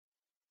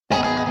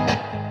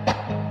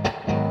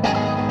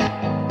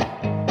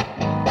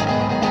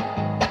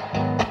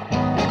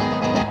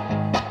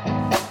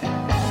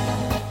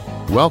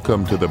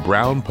Welcome to the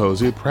Brown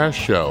Posey Press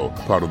Show,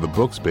 part of the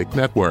Bookspeak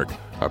Network,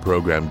 a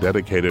program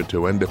dedicated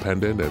to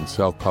independent and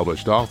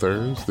self-published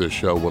authors. This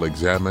show will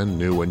examine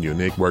new and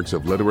unique works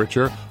of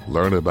literature,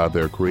 learn about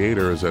their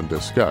creators, and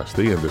discuss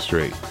the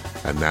industry.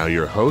 And now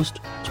your host,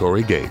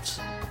 Tory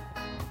Gates.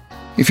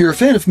 If you're a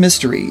fan of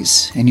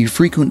mysteries, and you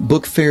frequent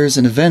book fairs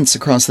and events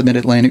across the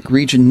Mid-Atlantic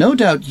region, no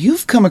doubt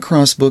you've come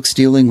across books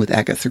dealing with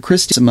Agatha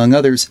Christie, among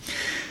others.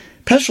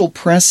 Peschel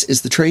Press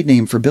is the trade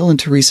name for Bill and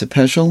Teresa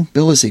Peschel.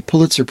 Bill is a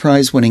Pulitzer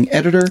Prize-winning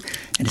editor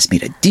and has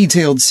made a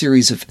detailed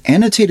series of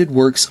annotated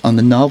works on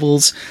the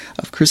novels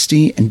of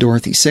Christie and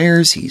Dorothy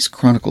Sayers. He's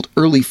chronicled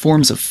early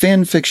forms of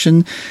fan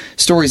fiction,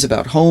 stories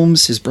about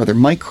Holmes, his brother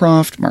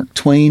Mycroft, Mark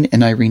Twain,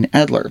 and Irene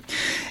Adler.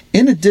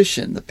 In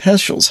addition, the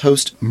Peschels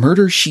host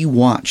Murder, She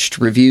Watched,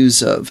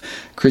 reviews of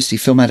Christie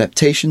film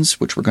adaptations,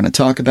 which we're going to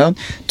talk about.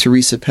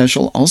 Teresa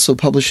Peschel also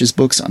publishes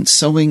books on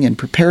sewing and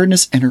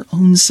preparedness and her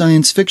own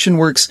science fiction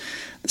works,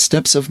 the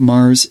Steps of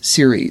Mars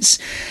series.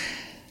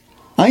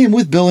 I am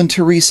with Bill and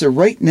Teresa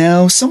right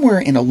now, somewhere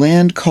in a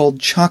land called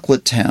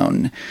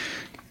Chocolatetown,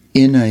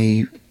 in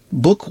a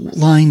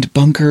book-lined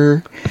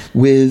bunker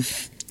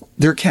with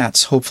their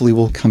cats. Hopefully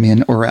will come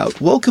in or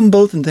out. Welcome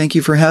both, and thank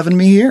you for having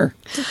me here.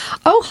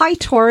 Oh, hi,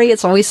 Tori.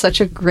 It's always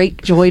such a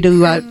great joy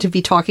to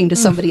be talking to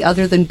somebody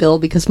other than Bill,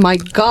 because, my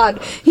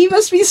God, he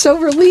must be so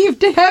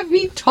relieved to have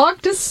me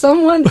talk to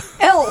someone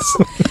else.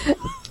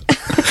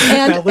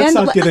 Now, let's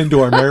not get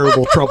into our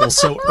marital troubles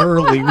so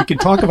early. We can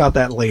talk about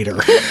that later.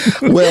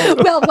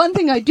 Well, one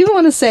thing I do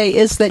want to say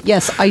is that,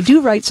 yes, I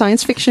do write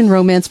science fiction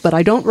romance, but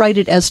I don't write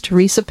it as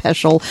Teresa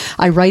Peschel.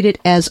 I write it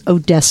as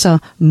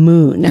Odessa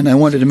Moon. And I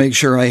wanted to make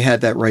sure I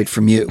had that right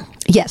from you.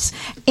 Yes.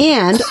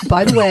 And,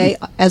 by the way,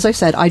 as I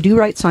said, I do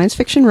write science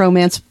fiction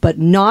romance, but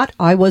not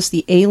I Was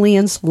the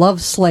Alien's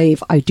Love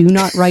Slave. I do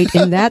not write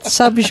in that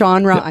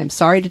subgenre. I'm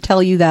sorry to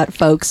tell you that,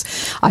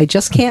 folks. I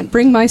just can't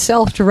bring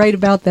myself to write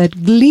about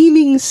that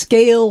gleaming,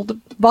 scaled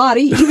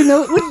body, even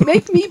though it would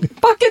make me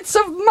buckets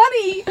of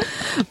money.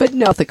 But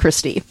no, the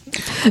Christie.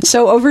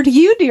 So over to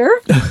you,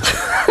 dear.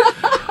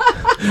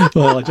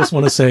 Well, I just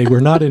want to say we're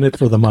not in it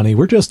for the money.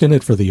 We're just in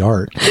it for the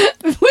art.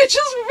 Which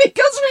is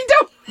because we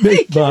don't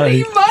make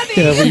any money.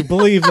 Yeah, we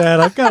believe that.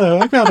 I've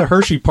got a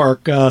Hershey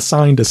Park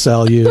sign to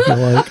sell you if you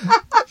like.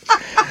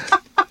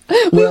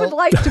 We would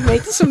like to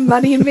make some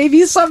money, and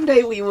maybe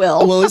someday we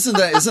will. Well, isn't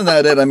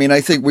that it? I mean, I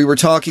think we were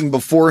talking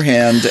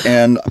beforehand,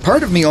 and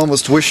part of me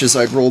almost wishes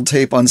I'd rolled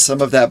tape on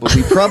some of that, but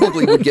we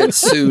probably would get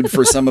sued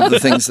for some of the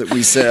things that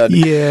we said.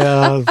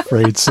 Yeah, I'm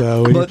afraid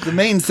so. But the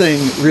main thing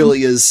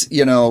really is,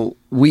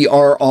 we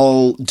are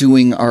all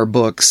doing our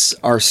books,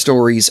 our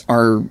stories,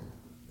 our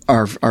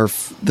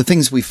the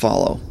things we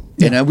follow.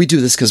 Yeah. And we do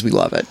this because we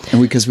love it,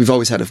 and because we've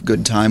always had a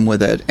good time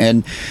with it.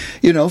 And,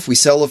 if we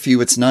sell a few,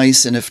 it's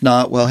nice. And if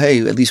not, well, hey,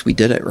 at least we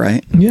did it,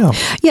 right? Yeah.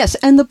 Yes,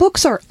 and the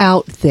books are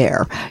out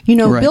there.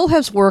 Right. Bill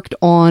has worked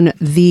on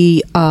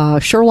the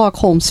Sherlock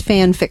Holmes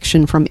fan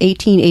fiction from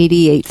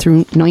 1888 through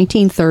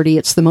 1930.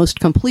 It's the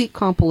most complete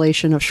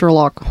compilation of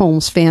Sherlock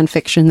Holmes fan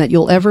fiction that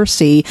you'll ever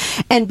see.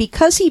 And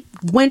because he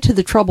went to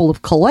the trouble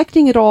of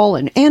collecting it all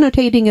and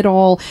annotating it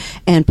all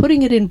and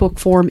putting it in book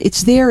form,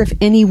 it's there if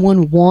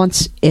anyone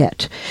wants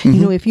it. Mm-hmm.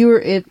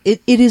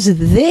 It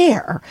is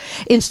there,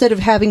 instead of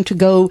having to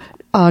go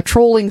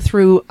trolling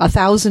through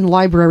 1,000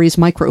 libraries'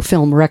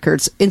 microfilm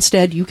records.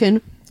 Instead, you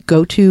can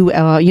go to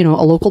a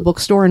local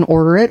bookstore and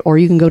order it, or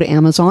you can go to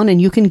Amazon and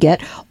you can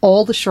get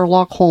all the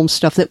Sherlock Holmes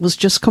stuff that was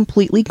just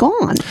completely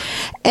gone.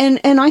 And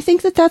I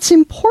think that's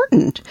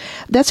important.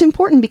 That's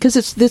important because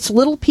it's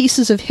little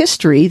pieces of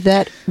history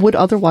that would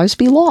otherwise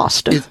be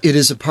lost. It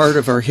is a part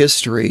of our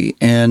history,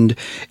 and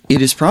it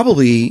is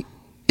probably...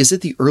 Is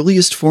it the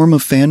earliest form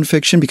of fan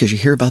fiction? Because you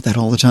hear about that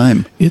all the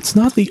time. It's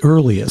not the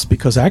earliest,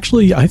 because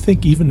actually I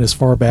think even as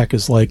far back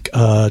as like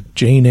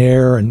Jane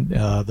Eyre and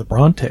the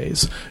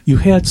Brontes, you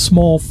had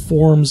small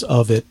forms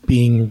of it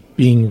being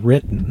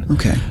written.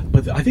 Okay.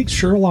 But I think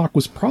Sherlock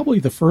was probably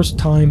the first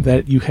time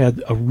that you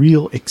had a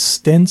real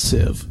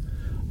extensive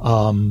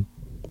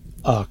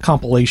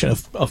compilation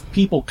of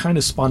people kind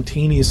of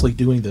spontaneously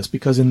doing this,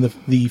 because in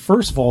the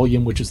first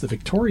volume, which is the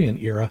Victorian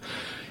era,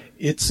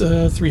 it's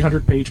a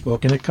 300-page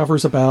book, and it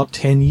covers about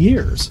 10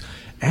 years.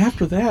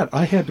 After that,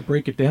 I had to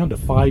break it down to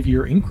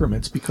 5-year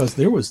increments because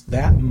there was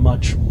that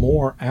much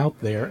more out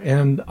there,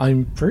 and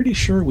I'm pretty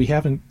sure we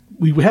haven't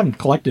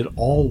collected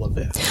all of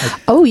it.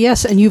 Oh,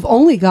 yes, and you've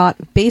only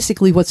got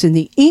basically what's in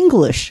the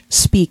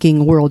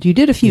English-speaking world. You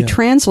did a few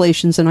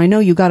translations, and I know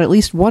you got at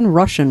least one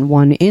Russian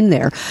one in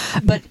there.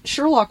 But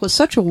Sherlock was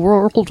such a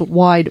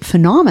worldwide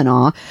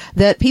phenomena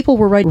that people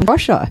were writing in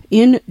Russia,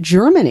 in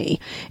Germany,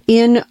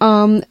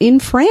 in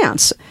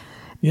France.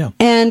 Yeah.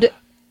 And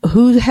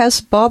who has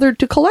bothered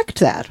to collect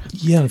that?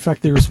 Yeah, in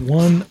fact, there's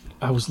one,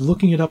 I was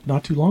looking it up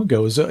not too long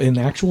ago. It was an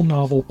actual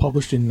novel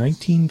published in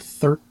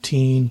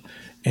 1913,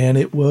 and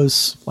it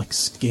was like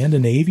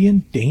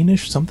Scandinavian,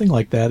 Danish, something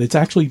like that. It's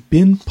actually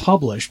been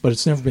published, but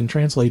it's never been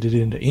translated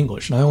into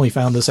English. And I only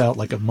found this out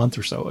like a month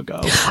or so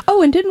ago.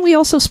 Oh, and didn't we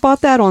also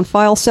spot that on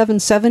File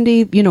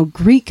 770?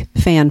 Greek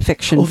fan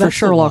fiction for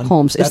Sherlock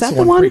Holmes. Is that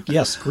the one? Greek.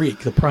 Yes, Greek.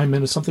 The Prime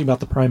Minister, something about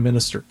the Prime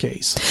Minister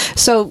case.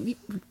 So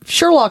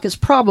Sherlock is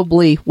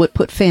probably what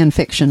put fan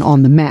fiction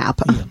on the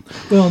map. Yeah.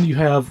 Well, and you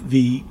have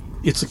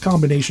it's a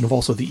combination of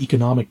also the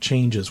economic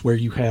changes where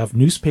you have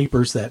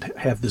newspapers that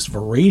have this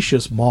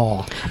voracious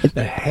maw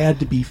that had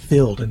to be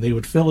filled, and they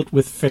would fill it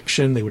with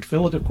fiction. They would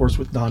fill it, of course,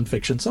 with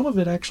nonfiction, some of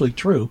it actually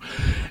true.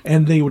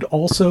 And they would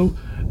also,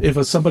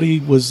 if somebody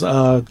was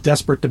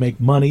desperate to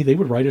make money, they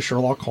would write a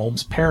Sherlock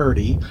Holmes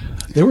parody.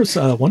 There was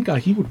one guy,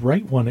 he would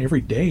write one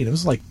every day, and it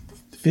was like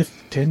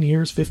 15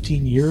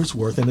 years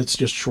worth, and it's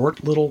just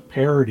short little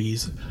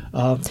parodies.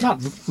 It's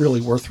not really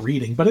worth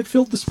reading, but it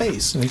filled the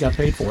space, and he got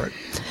paid for it.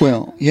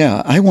 Well,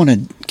 yeah, I want to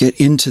get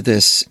into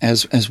this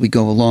as we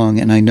go along,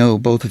 and I know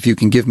both of you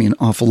can give me an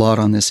awful lot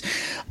on this.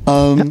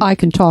 I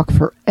can talk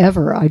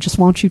forever. I just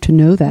want you to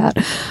know that.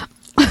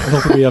 I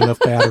don't think we have enough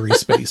battery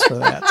space for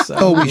that.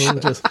 So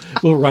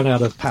we'll run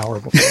out of power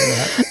before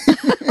that.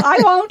 I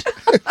won't.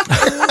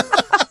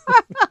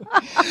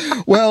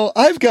 Well,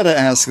 I've got to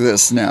ask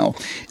this now.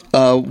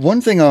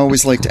 One thing I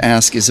always like to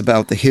ask is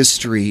about the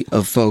history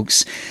of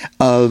folks.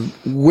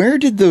 Where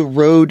did the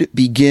road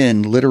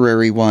begin,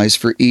 literary-wise,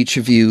 for each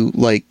of you,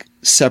 like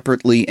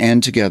separately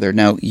and together?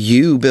 Now,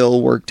 you,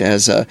 Bill, worked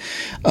as an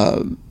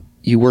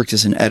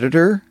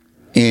editor,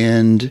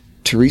 and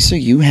Teresa,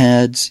 you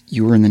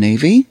were in the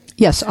Navy?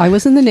 Yes, I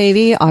was in the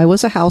Navy. I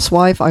was a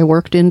housewife. I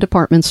worked in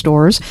department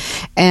stores.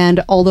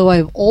 And although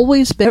I've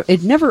always been,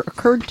 it never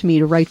occurred to me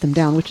to write them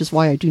down, which is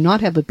why I do not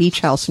have a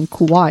beach house in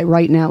Kauai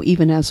right now,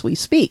 even as we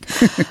speak.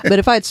 But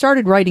if I had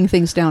started writing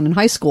things down in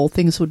high school,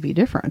 things would be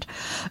different.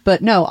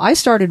 But no, I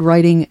started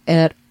writing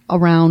at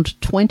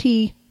around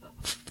 2013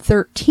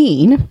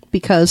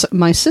 because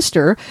my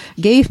sister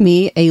gave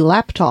me a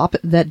laptop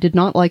that did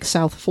not like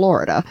South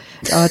Florida.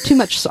 Too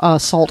much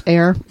salt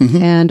air. Mm-hmm.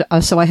 And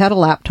so I had a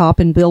laptop,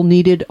 and Bill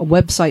needed a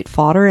website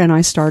fodder, and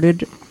I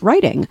started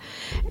writing.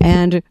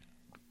 And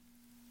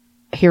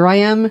here I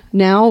am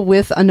now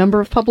with a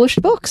number of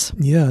published books.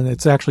 Yeah, and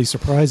it's actually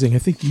surprising. I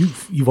think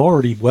you've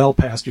already well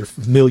past your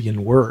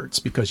million words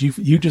because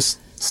you just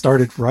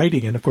started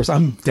writing, and of course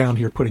I'm down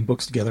here putting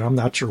books together. I'm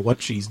not sure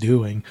what she's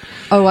doing.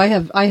 Oh, I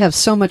have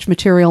so much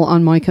material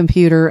on my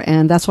computer,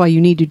 and that's why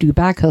you need to do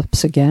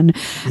backups again.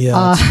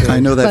 Yeah, I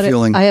know that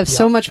feeling. I have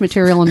so much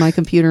material on my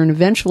computer, and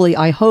eventually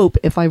I hope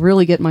if I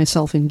really get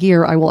myself in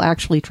gear, I will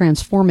actually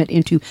transform it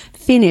into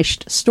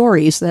finished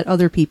stories that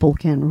other people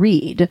can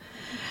read.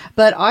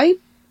 But I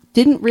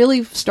didn't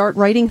really start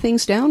writing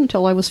things down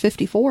until I was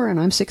 54, and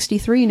I'm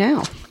 63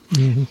 now.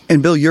 Mm-hmm.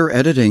 And Bill, your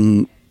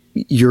editing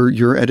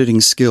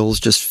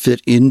skills just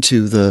fit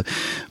into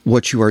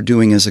what you are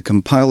doing as a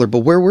compiler. But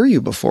where were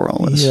you before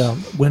all this? Yeah,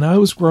 when I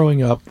was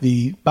growing up,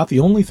 about the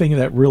only thing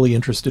that really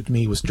interested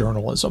me was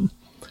journalism.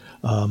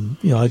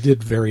 I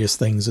did various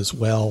things as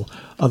well,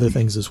 other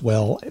things as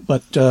well.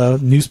 But I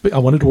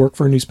wanted to work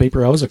for a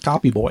newspaper. I was a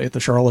copy boy at the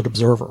Charlotte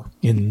Observer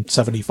in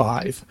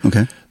 75.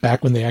 Okay.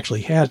 Back when they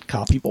actually had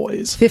copy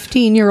boys.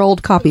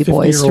 15-year-old copy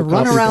boys to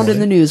run around in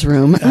the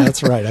newsroom.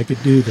 That's right. I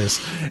could do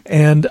this.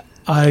 And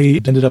I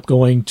ended up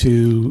going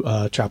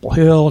to Chapel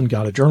Hill and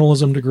got a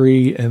journalism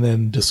degree, and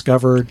then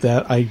discovered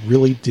that I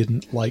really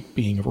didn't like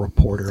being a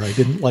reporter. I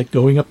didn't like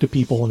going up to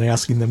people and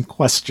asking them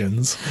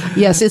questions.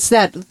 Yes, it's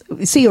that.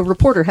 See, a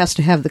reporter has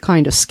to have the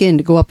kind of skin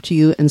to go up to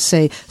you and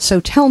say,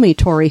 "So tell me,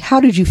 Tory, how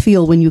did you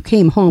feel when you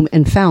came home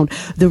and found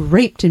the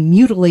raped and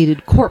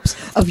mutilated corpse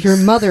of your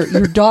mother,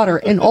 your daughter,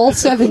 and all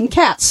 7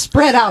 cats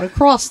spread out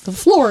across the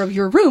floor of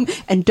your room?"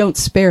 And don't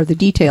spare the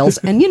details.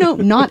 And,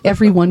 not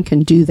everyone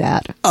can do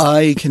that.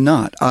 I cannot.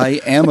 I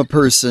am a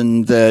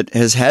person that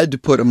has had to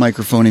put a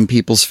microphone in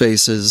people's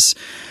faces,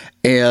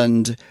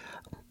 and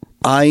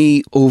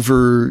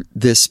over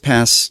this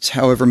past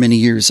however many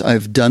years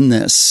I've done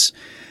this,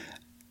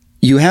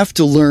 you have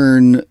to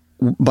learn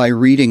by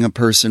reading a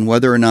person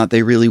whether or not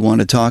they really want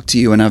to talk to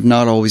you, and I've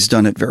not always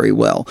done it very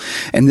well.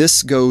 And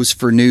this goes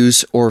for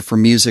news or for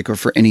music or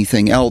for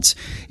anything else.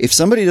 If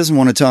somebody doesn't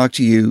want to talk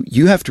to you,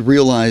 you have to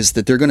realize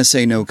that they're going to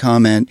say no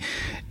comment,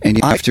 and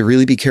you have to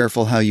really be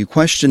careful how you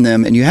question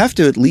them, and you have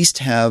to at least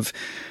have,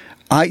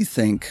 I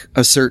think,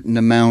 a certain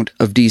amount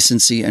of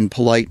decency and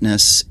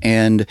politeness.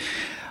 And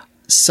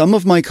some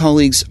of my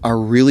colleagues are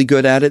really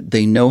good at it.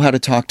 They know how to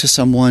talk to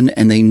someone,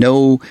 and they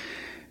know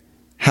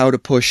how to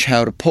push,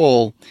 how to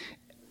pull,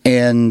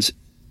 and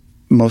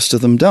most of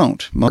them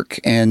don't.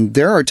 And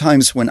there are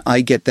times when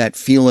I get that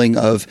feeling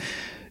of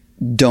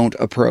don't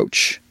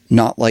approach,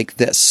 not like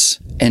this,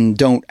 and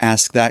don't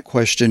ask that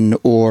question,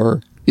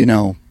 or,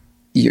 and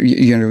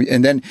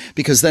then,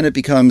 because then it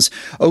becomes,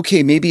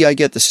 okay, maybe I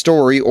get the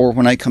story, or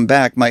when I come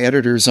back, my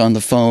editor's on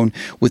the phone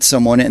with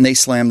someone and they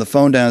slam the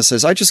phone down and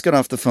says, "I just got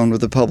off the phone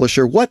with the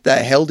publisher. What the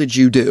hell did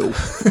you do?"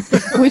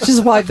 Which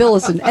is why Bill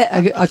is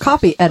a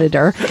copy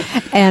editor.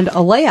 and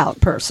a layout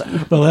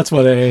person. Well, that's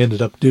what I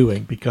ended up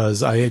doing,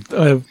 because I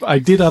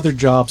did other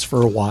jobs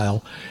for a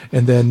while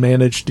and then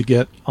managed to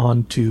get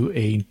onto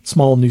a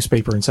small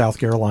newspaper in South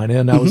Carolina,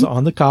 and I was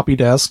on the copy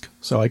desk,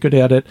 so I could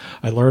edit.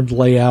 I learned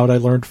layout, I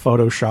learned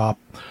Photoshop,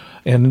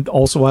 and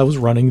also I was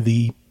running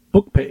the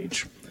book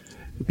page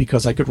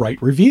because I could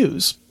write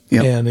reviews.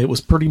 Yep. And it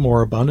was pretty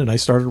moribund, and I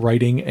started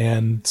writing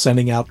and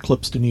sending out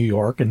clips to New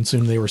York, and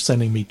soon they were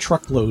sending me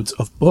truckloads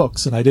of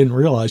books, and I didn't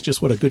realize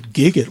just what a good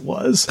gig it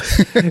was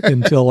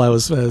until I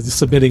was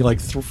submitting like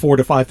 $4,000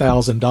 to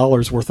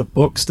 $5,000 worth of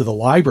books to the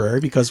library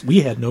because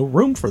we had no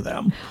room for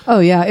them. Oh,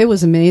 yeah, it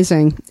was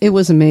amazing. It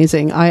was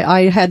amazing.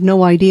 I had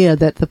no idea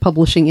that the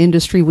publishing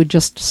industry would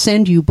just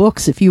send you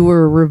books if you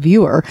were a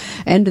reviewer,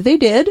 and they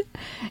did,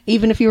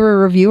 even if you were a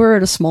reviewer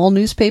at a small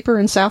newspaper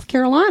in South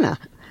Carolina.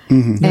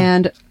 Mm-hmm.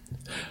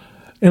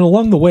 And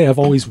along the way, I've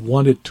always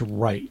wanted to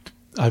write.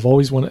 I've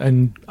always wanted,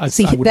 and I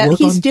would work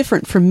he's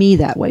different from me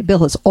that way. Bill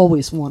has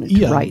always wanted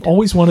to write.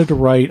 Always wanted to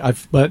write.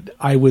 But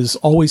I was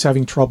always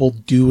having trouble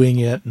doing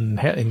it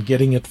and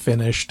getting it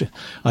finished.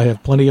 I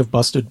have plenty of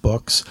busted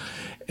books,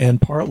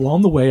 and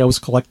along the way, I was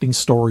collecting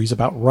stories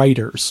about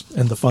writers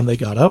and the fun they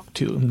got up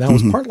to, and that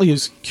was partly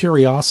his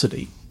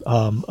curiosity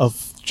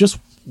of just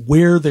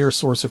where their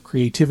source of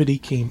creativity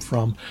came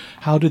from,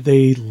 how did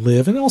they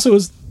live, and also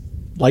as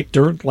like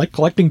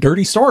collecting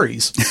dirty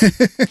stories,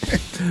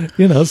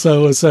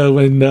 So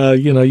when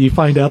you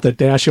find out that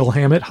Dashiell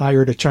Hammett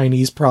hired a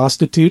Chinese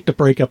prostitute to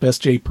break up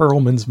S.J.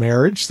 Perlman's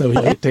marriage, so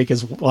he could take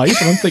his wife,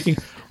 and I'm thinking,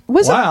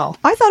 wow!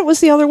 I thought it was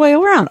the other way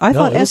around. It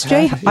was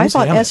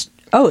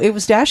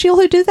Dashiell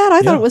who did that.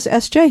 I thought it was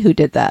S.J. who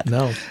did that.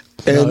 No.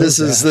 And this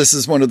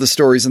is one of the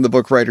stories in the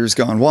book Writers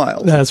Gone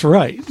Wild. That's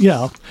right,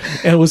 yeah.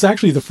 And it was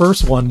actually the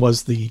first one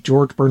was the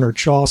George Bernard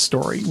Shaw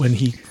story when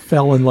he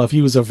fell in love.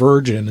 He was a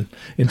virgin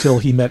until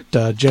he met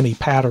Jenny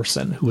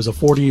Patterson, who was a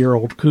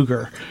 40-year-old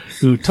cougar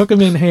who took him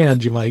in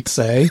hand, you might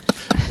say.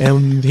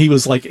 And he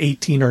was like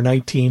 18 or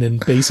 19 and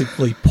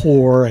basically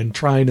poor and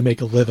trying to make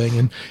a living.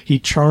 And he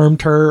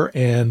charmed her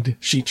and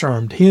she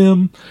charmed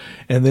him.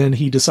 And then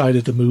he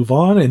decided to move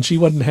on, and she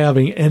wasn't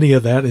having any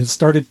of that, and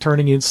started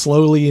turning it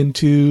slowly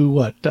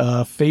into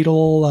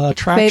Fatal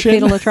Attraction.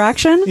 Fatal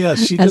Attraction. Yeah,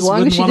 she as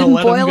long as she didn't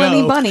boil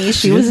any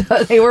bunnies,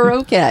 they were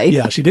okay.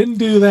 Yeah, she didn't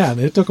do that.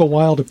 It took a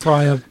while to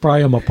pry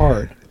them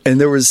apart. And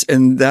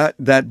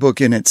that book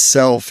in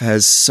itself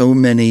has so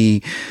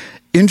many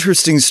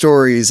interesting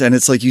stories, and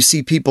it's like you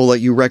see people that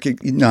you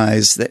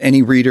recognize, that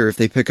any reader, if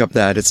they pick up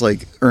that, it's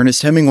like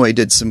Ernest Hemingway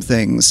did some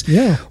things.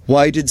 Yeah.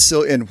 Why did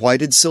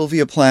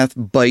Sylvia Plath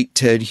bite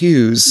Ted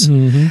Hughes?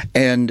 Mm-hmm.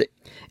 And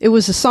it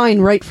was a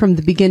sign right from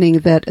the beginning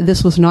that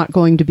this was not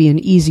going to be an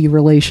easy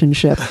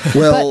relationship.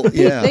 Well, but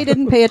they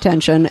didn't pay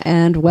attention,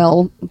 and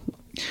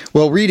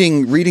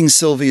reading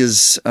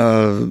Sylvia's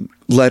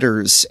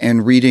letters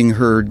and reading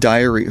her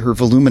diary, her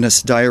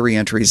voluminous diary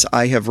entries,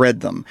 I have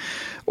read them,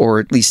 or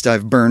at least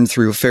I've burned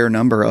through a fair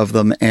number of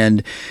them,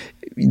 and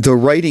the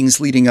writings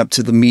leading up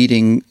to the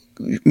meeting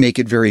make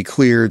it very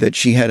clear that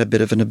she had a bit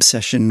of an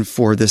obsession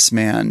for this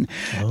man.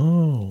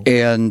 Oh.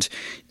 And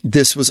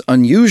this was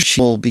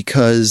unusual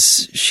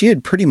because she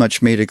had pretty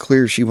much made it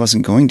clear she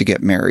wasn't going to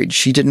get married.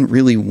 She didn't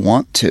really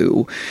want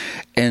to.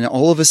 And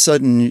all of a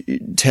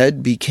sudden,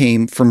 Ted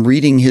became, from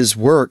reading his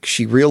work,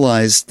 she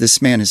realized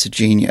this man is a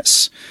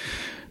genius.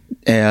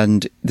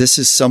 And this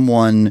is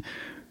someone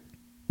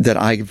that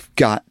I've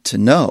got to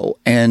know.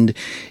 And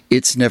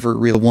it's never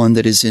really one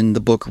that is in the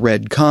book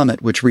Red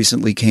Comet, which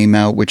recently came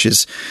out, which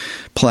is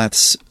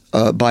Plath's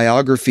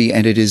biography,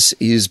 and it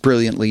is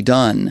brilliantly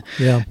done.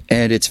 Yeah.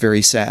 And it's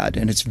very sad,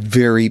 and it's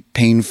very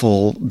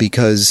painful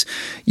because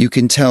you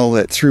can tell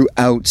that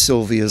throughout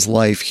Sylvia's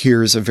life,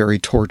 here's a very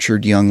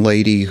tortured young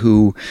lady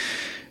who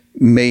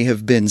may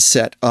have been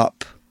set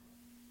up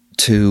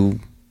to,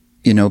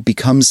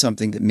 become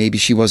something that maybe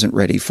she wasn't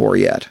ready for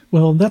yet.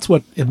 Well, that's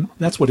what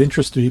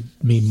interested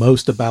me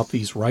most about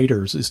these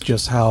writers, is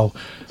just how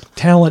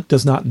talent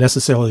does not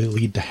necessarily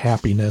lead to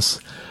happiness.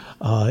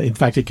 In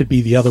fact, it could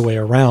be the other way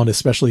around,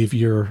 especially if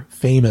you're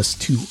famous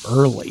too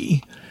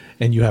early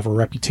and you have a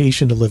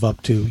reputation to live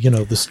up to.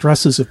 The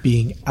stresses of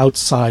being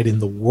outside in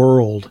the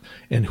world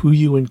and who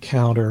you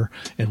encounter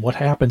and what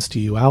happens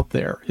to you out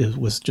there, it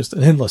was just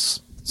an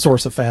endless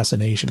source of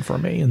fascination for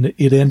me. And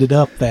it ended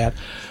up that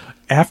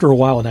after a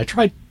while, and I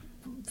tried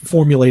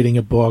formulating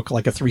a book,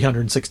 like a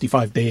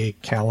 365-day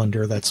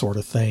calendar, that sort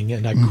of thing,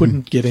 and I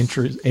couldn't get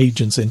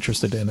agents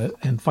interested in it.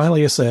 And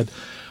finally I said,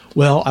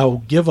 well, I'll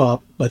give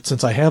up, but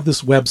since I have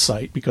this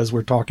website, because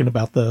we're talking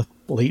about the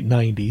late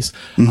 90s,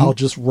 I'll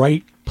just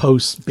write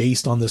posts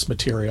based on this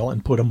material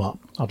and put them up.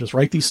 I'll just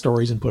write these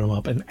stories and put them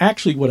up. And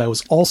actually what I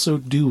was also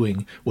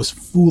doing was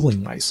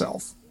fooling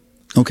myself.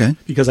 Okay.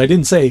 Because I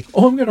didn't say,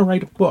 I'm going to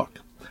write a book.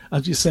 I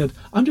just said,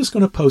 I'm just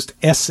going to post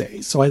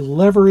essays. So I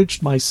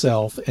leveraged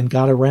myself and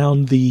got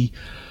around the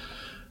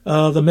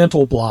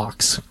mental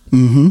blocks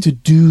to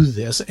do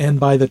this.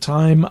 And by the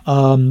time,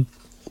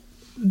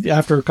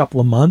 after a couple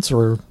of months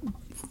or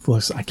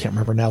I can't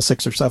remember now,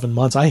 6 or 7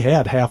 months, I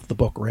had half the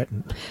book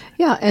written.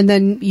 Yeah, and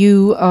then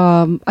you,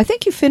 I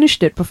think you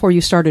finished it before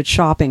you started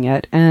shopping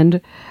it,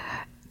 and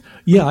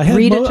yeah, I had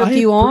Rita took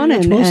you on,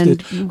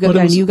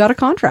 and you got a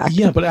contract.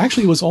 Yeah, but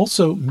actually it was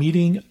also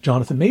meeting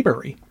Jonathan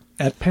Mayberry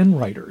at Penn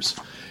Writers,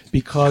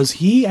 because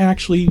he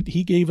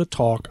gave a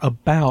talk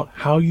about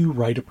how you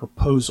write a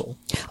proposal.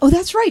 Oh,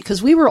 that's right,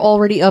 because we were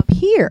already up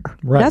here.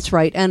 Right. That's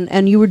right,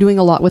 and you were doing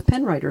a lot with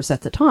Penn Writers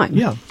at the time.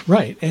 Yeah,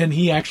 right. And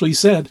he actually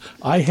said,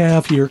 I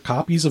have here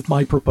copies of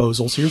my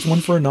proposals. Here's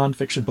one for a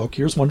nonfiction book.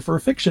 Here's one for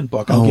a fiction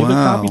book. I'll give a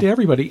copy to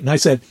everybody. And I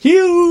said,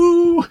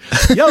 yo,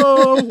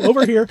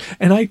 over here.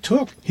 And I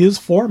took his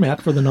format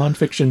for the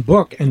nonfiction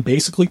book and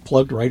basically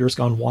plugged Writers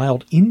Gone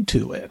Wild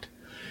into it.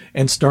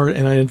 And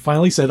I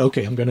finally said,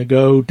 okay, I'm going to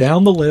go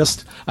down the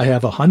list. I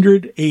have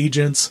 100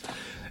 agents.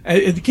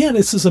 And again,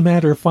 this is a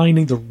matter of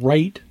finding the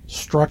right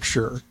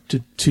structure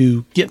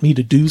to get me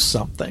to do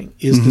something,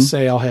 is to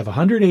say, I'll have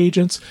 100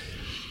 agents.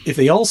 If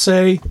they all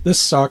say, this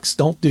sucks,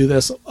 don't do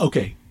this,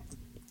 okay,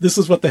 this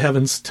is what the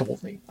heavens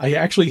told me. I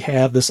actually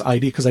have this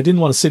idea, because I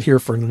didn't want to sit here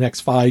for the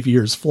next 5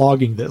 years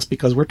flogging this,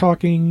 because we're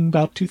talking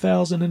about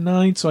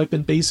 2009, so I've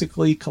been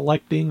basically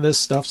collecting this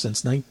stuff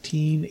since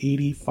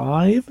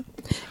 1985.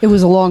 It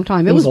was a long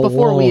time. It was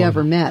before we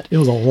ever met. It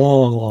was a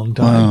long, long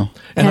time. Wow.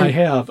 And I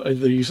have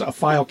a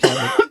file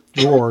cabinet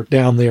drawer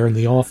down there in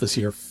the office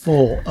here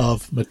full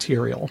of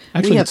material.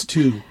 Actually, it's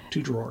two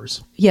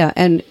drawers. Yeah,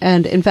 and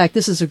in fact,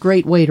 this is a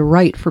great way to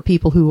write for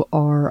people who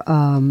are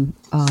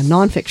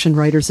nonfiction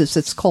writers.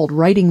 It's called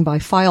writing by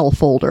file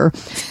folder.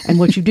 And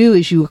what you do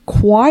is you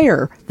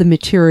acquire the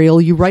material,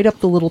 you write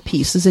up the little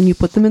pieces, and you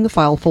put them in the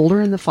file folder,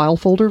 and the file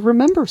folder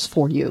remembers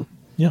for you.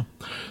 Yeah.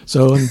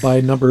 So, and by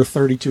number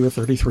 32 or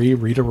 33,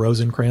 Rita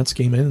Rosenkrantz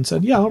came in and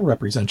said, yeah, I'll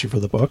represent you for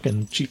the book.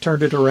 And she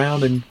turned it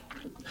around, and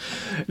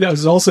that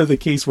was also the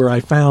case where I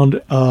found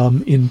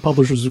in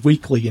Publishers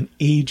Weekly an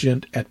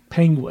agent at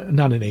Penguin,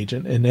 not an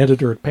agent, an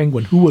editor at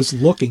Penguin who was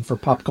looking for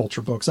pop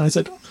culture books.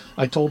 And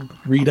I told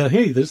Rita,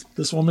 hey, this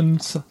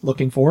woman's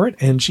looking for it.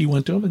 And she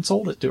went to him and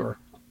sold it to her.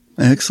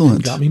 Excellent.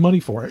 And got me money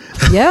for it.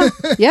 Yeah.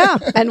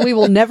 And we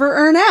will never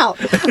earn out.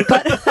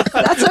 But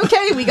that's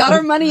okay. We got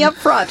our money up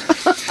front.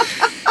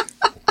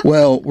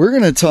 Well, we're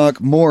going to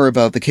talk more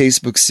about the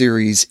Casebook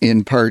series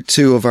in part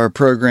 2 of our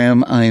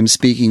program. I am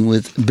speaking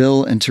with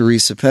Bill and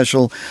Teresa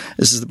Peschel.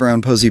 This is the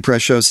Brown Posey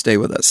Press Show. Stay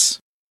with us.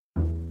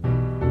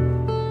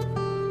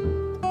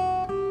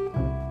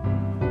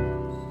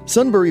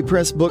 Sunbury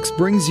Press Books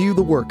brings you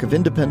the work of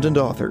independent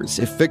authors.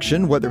 If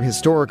fiction, whether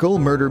historical,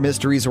 murder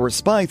mysteries, or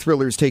spy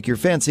thrillers take your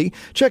fancy,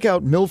 check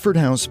out Milford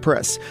House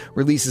Press.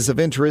 Releases of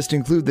interest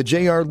include the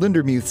J.R.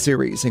 Lindermuth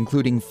series,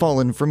 including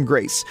Fallen from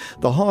Grace,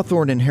 The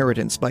Hawthorne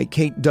Inheritance by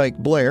Kate Dyke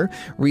Blair,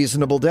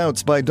 Reasonable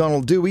Doubts by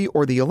Donald Dewey,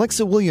 or the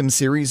Alexa Williams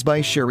series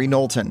by Sherry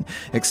Knowlton.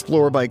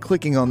 Explore by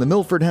clicking on the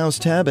Milford House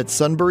tab at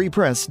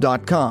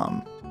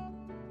sunburypress.com.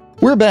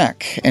 We're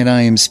back, and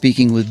I am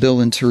speaking with Bill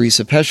and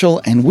Teresa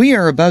Peschel, and we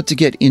are about to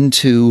get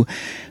into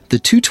the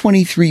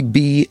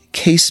 223B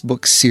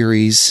Casebook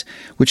series,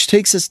 which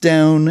takes us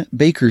down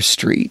Baker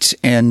Street.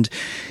 And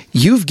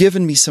you've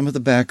given me some of the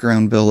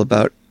background, Bill,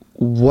 about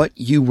what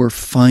you were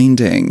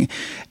finding.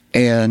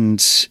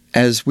 And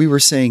as we were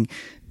saying,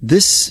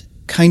 this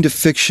kind of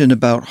fiction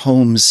about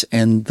Holmes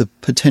and the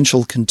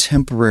potential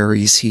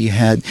contemporaries he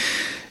had,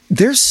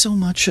 there's so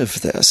much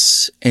of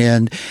this.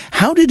 And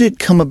how did it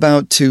come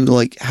about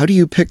to, how do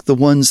you pick the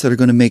ones that are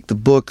going to make the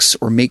books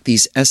or make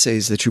these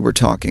essays that you were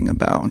talking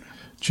about?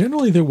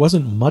 Generally, there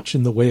wasn't much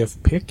in the way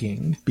of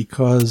picking,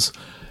 because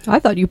I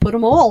thought you put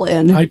them all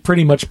in. I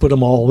pretty much put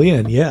them all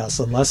in, yes,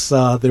 unless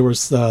there was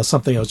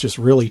something that was just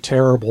really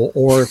terrible,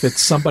 or if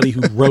it's somebody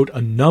who wrote a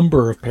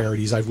number of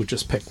parodies, I would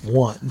just pick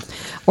one.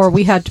 Or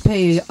we had to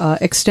pay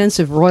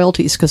extensive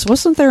royalties, because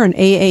wasn't there an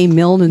A.A.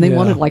 Milne, and they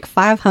wanted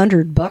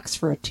 $500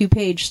 for a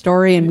 2-page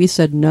story, and we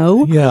said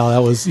no?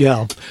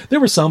 Yeah, there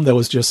were some that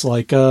was just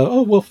like,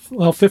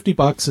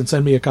 $50 and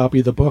send me a copy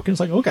of the book, and it's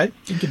like, okay,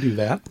 you can do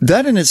that.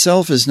 That in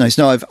itself is nice.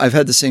 No, I've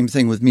had the same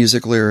thing with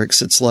music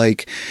lyrics. It's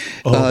like,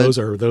 those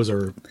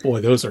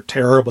are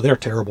terrible. They're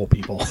terrible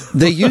people.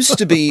 They used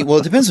to be, well,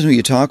 it depends on who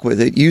you talk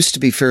with. It used to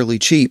be fairly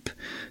cheap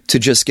to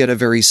just get a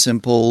very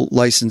simple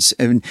license.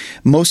 And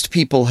most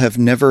people have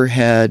never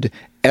had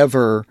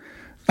ever,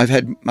 I've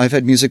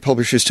had music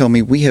publishers tell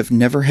me, we have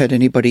never had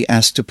anybody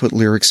ask to put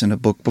lyrics in a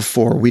book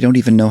before. We don't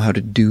even know how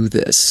to do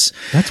this.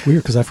 That's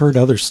weird, because I've heard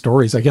other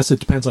stories. I guess it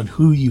depends on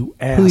who you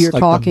ask, who you're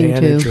talking the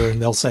manager, to. And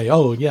they'll say,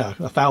 oh yeah,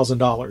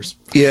 $1,000.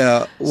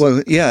 Yeah.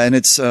 Well, yeah. And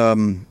it's,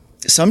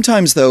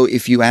 sometimes, though,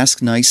 if you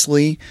ask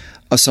nicely,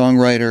 a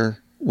songwriter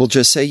will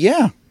just say,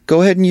 yeah,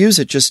 go ahead and use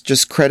it.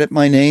 Just credit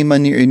my name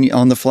on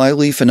the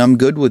flyleaf, and I'm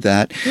good with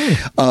that.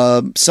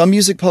 Some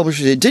music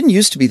publishers, it didn't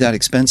used to be that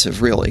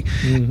expensive, really.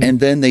 Mm-hmm.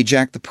 And then they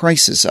jacked the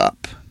prices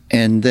up.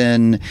 And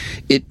then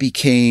it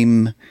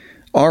became,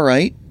 all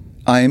right,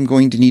 I'm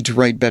going to need to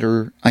write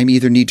better. I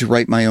either need to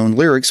write my own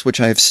lyrics, which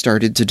I have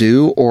started to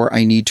do, or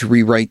I need to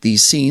rewrite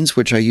these scenes,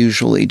 which I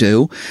usually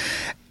do.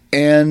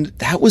 And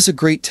that was a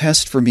great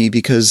test for me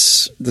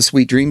because the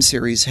Sweet Dream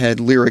series had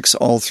lyrics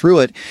all through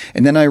it.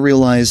 And then I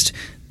realized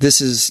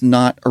this is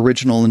not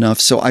original enough.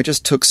 So I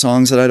just took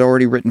songs that I'd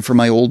already written for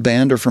my old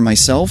band or for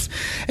myself,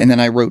 and then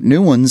I wrote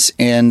new ones.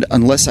 And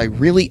unless I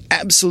really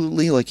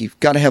absolutely, like, you've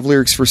got to have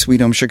lyrics for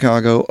Sweet Home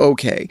Chicago,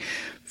 okay,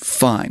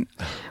 fine.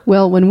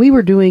 Well, when we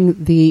were doing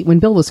when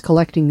Bill was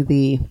collecting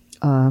the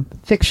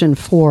fiction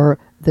for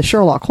the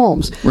Sherlock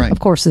Holmes, right. Of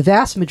course, the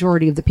vast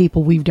majority of the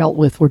people we've dealt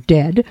with were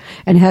dead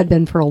and had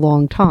been for a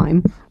long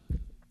time.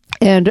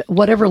 And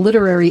whatever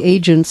literary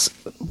agents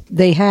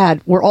they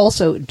had were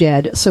also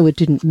dead, so it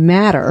didn't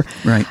matter.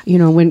 Right. You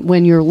know,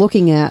 when you're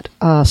looking at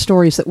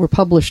stories that were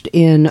published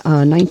in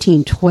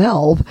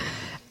 1912,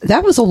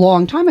 that was a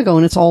long time ago,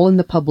 and it's all in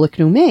the public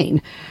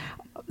domain.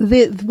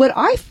 What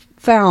I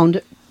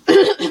found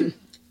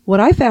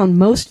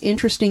most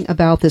interesting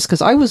about this,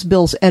 because I was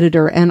Bill's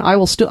editor, and I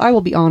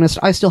will be honest,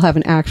 I still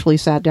haven't actually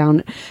sat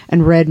down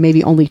and read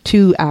maybe only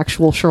 2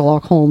 actual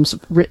Sherlock Holmes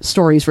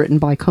stories written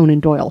by Conan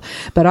Doyle.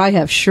 But I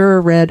have sure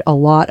read a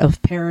lot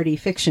of parody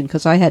fiction,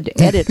 because I had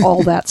to edit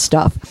all that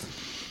stuff.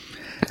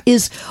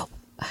 Is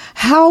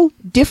how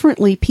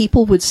differently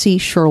people would see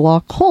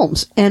Sherlock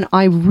Holmes. And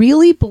I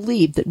really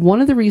believe that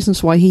one of the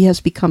reasons why he has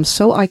become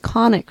so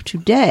iconic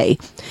today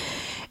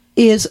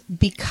is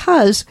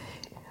because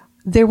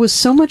there was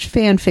so much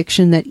fan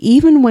fiction that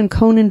even when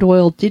Conan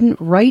Doyle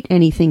didn't write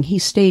anything, he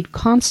stayed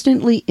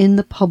constantly in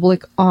the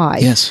public eye.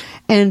 Yes.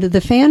 And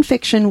the fan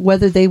fiction,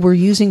 whether they were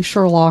using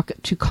Sherlock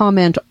to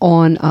comment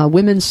on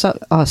women's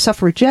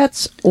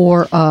suffragettes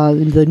or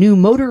the new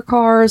motor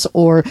cars,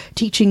 or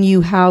teaching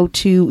you how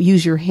to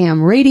use your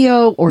ham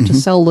radio or to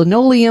sell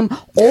linoleum,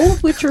 all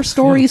of which are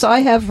stories I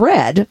have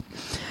read,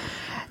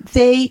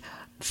 they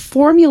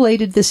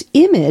formulated this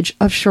image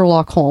of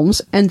Sherlock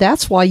Holmes, and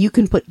that's why you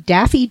can put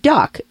Daffy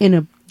Duck in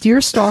a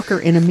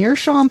deerstalker in a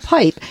meerschaum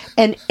pipe,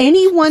 and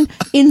anyone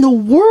in the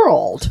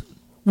world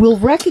will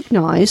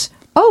recognize,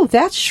 oh,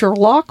 that's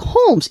Sherlock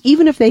Holmes,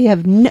 even if they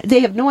have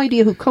no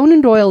idea who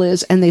Conan Doyle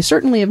is, and they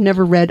certainly have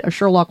never read a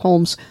Sherlock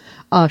Holmes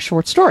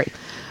short story.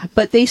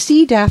 But they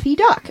see Daffy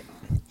Duck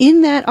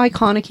in that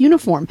iconic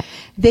uniform.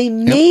 They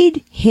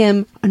made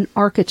him an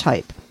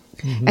archetype.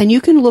 Mm-hmm. And you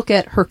can look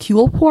at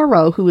Hercule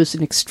Poirot, who is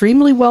an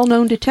extremely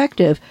well-known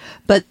detective,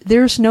 but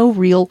there's no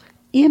real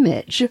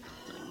image.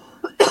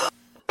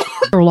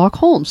 Sherlock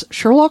Holmes.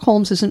 Sherlock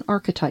Holmes is an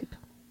archetype.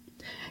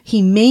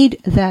 He made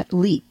that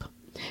leap.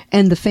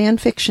 And the fan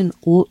fiction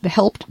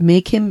helped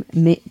make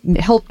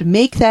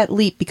that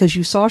leap, because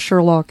you saw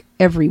Sherlock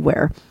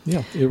everywhere.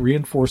 Yeah, it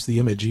reinforced the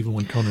image even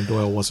when Conan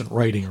Doyle wasn't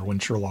writing or when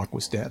Sherlock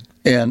was dead.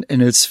 And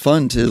it's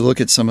fun to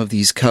look at some of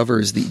these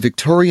covers, the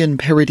Victorian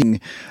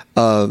parodying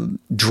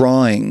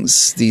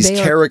drawings, these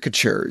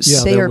caricatures.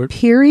 Yeah, they are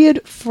period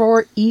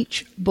for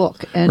each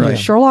book, and right.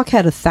 Sherlock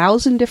had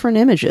 1,000 different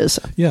images.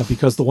 Yeah,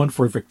 because the one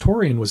for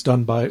Victorian was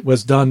done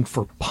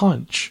for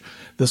Punch.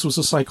 This was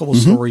a cycle of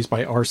stories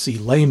by R.C.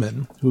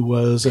 Lehman, who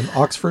was an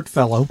Oxford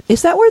Fellow.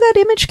 Is that where that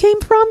image came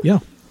from? Yeah,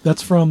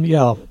 that's from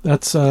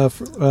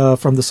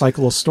the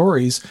cycle of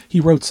stories. He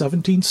wrote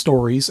 17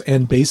 stories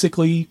and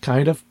basically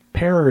kind of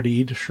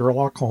parodied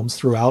Sherlock Holmes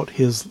throughout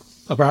the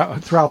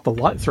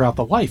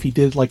life. He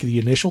did like the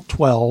initial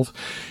 12,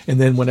 and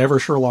then whenever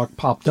Sherlock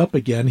popped up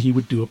again, he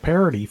would do a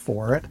parody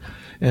for it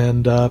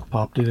and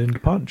popped it into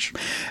Punch.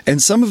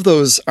 And some of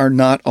those are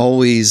not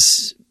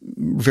always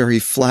very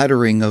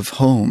flattering of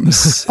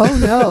Holmes.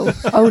 Oh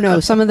no.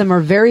 Some of them are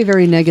very,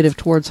 very negative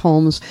towards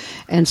Holmes,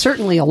 and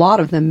certainly a lot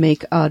of them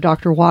make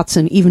Dr.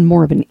 Watson even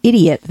more of an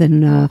idiot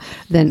than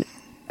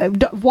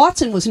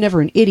Watson was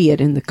never an idiot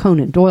in the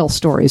Conan Doyle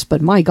stories,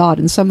 but my God,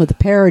 in some of the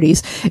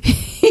parodies,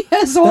 he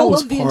has all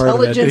of the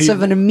intelligence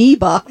of an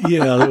amoeba.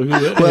 Yeah,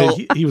 well,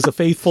 he was a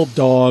faithful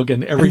dog,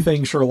 and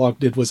everything Sherlock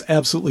did was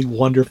absolutely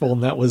wonderful,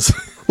 and that was...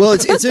 Well,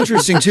 it's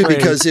interesting, too,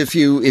 because if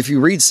you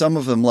read some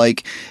of them,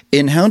 like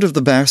in Hound of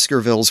the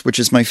Baskervilles, which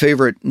is my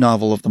favorite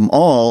novel of them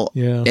all,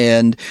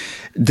 and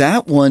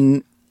that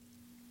one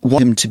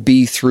wanted him to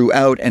be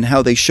throughout, and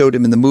how they showed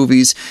him in the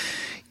movies...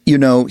 You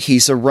know,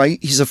 he's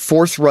a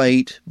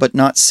forthright but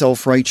not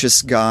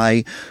self-righteous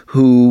guy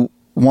who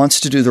wants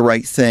to do the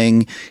right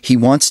thing. He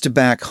wants to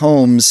back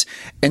Holmes,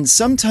 and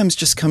sometimes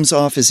just comes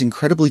off as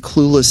incredibly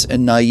clueless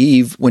and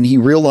naive when he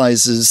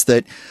realizes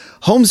that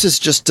Holmes has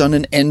just done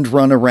an end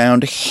run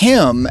around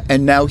him,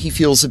 and now he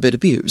feels a bit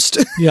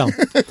abused. Yeah.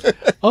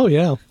 Oh,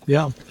 yeah.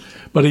 Yeah.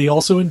 But he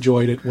also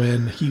enjoyed it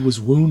when he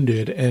was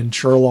wounded and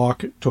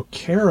Sherlock took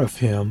care of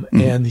him,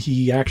 and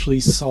he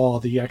actually saw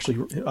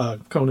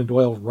Conan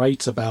Doyle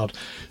writes about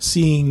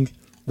seeing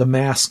the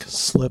mask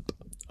slip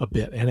a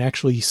bit and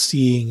actually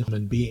seeing a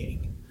human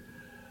being.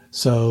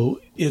 So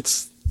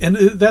that's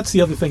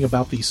the other thing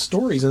about these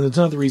stories, and it's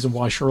another reason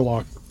why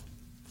Sherlock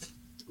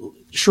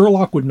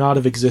Sherlock would not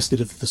have existed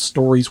if the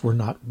stories were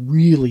not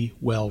really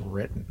well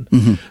written.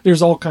 Mm-hmm.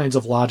 There's all kinds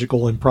of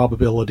logical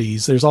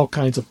improbabilities. There's all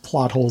kinds of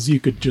plot holes. You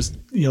could just,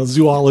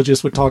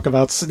 zoologists would talk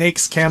about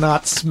snakes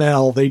cannot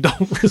smell. They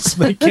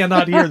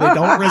cannot hear. They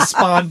don't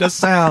respond to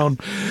sound,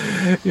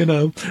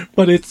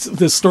 but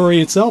the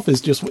story itself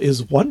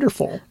is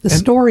wonderful. The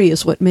story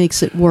is what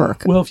makes it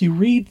work. Well, if you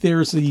read,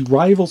 there's the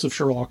Rivals of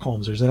Sherlock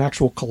Holmes. There's an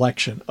actual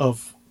collection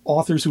of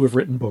authors who have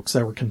written books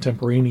that were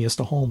contemporaneous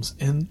to Holmes,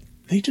 and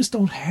they just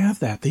don't have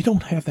that. They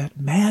don't have that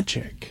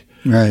magic.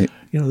 Right.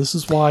 This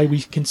is why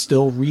we can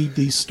still read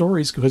these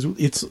stories, because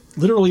it's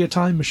literally a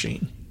time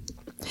machine.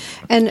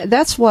 And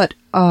that's what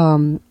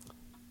the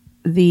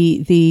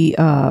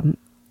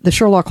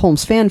Sherlock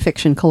Holmes fan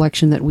fiction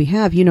collection that we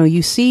have,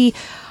 you see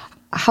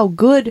how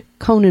good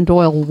Conan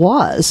Doyle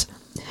was.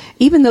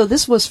 Even though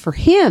this was for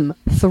him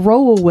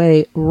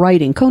throwaway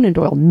writing, Conan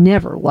Doyle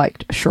never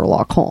liked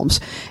Sherlock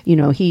Holmes.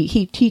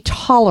 He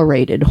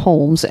tolerated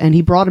Holmes, and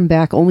he brought him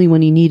back only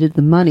when he needed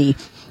the money.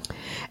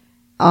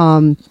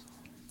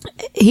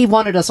 He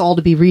wanted us all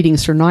to be reading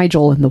Sir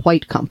Nigel and the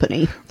White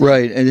Company.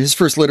 Right, and his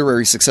first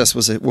literary success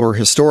were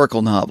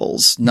historical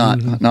novels, not.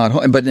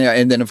 But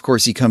and then of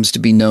course he comes to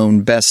be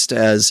known best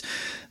as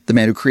the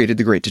man who created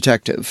The Great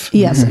Detective.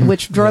 Yes,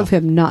 which drove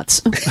him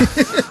nuts.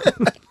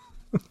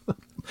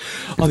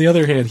 On the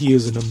other hand, he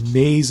is an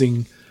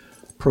amazing,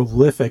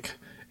 prolific,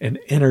 and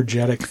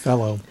energetic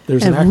fellow.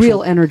 There's a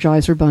real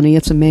Energizer bunny.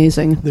 It's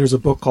amazing. There's a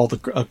book called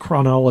A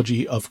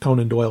Chronology of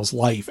Conan Doyle's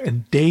Life,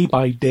 and day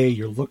by day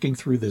you're looking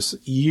through this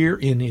year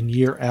in and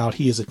year out.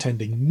 He is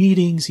attending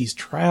meetings, he's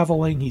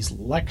traveling, he's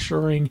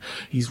lecturing,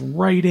 he's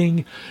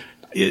writing.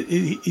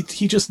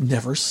 He just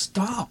never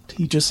stopped.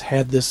 He just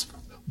had this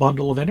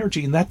bundle of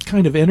energy, and that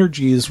kind of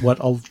energy is what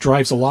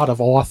drives a lot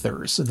of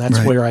authors, and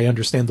that's where I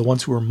understand the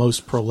ones who are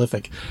most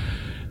prolific.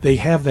 They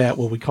have that,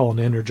 what we call an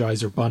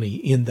Energizer bunny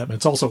in them.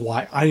 It's also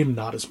why I am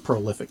not as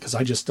prolific, because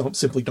I just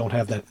simply don't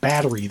have that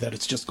battery that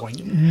it's just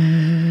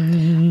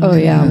going. Oh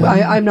yeah,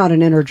 I'm not an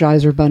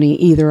Energizer bunny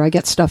either. I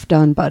get stuff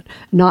done, but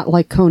not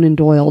like Conan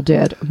Doyle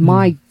did.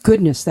 My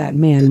goodness, that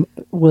man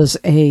was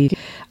a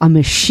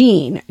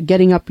machine,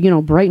 getting up,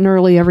 bright and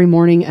early every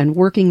morning and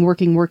working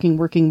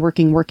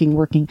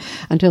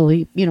until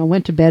he,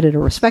 went to bed at a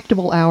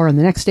respectable hour, and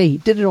the next day he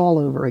did it all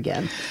over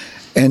again.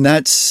 And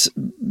that's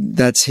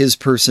his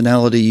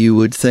personality, you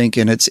would think,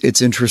 and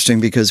it's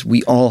interesting because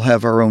we all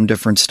have our own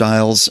different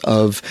styles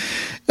of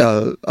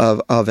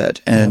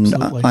it. And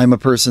Absolutely. I'm a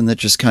person that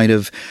just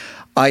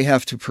I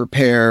have to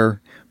prepare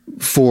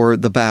for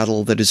the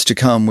battle that is to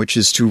come, which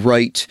is to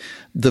write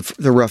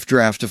the rough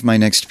draft of my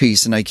next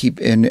piece. And I keep,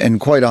 and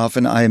quite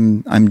often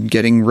I'm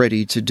getting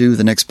ready to do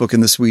the next book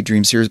in the Sweet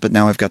Dream series, but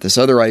now I've got this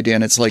other idea,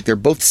 and it's like they're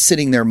both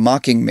sitting there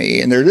mocking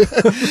me, and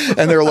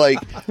they're like,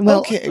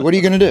 okay, what are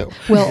you going to do?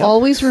 Well,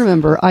 always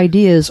remember,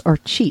 ideas are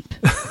cheap.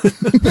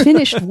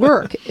 Finished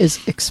work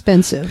is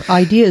expensive.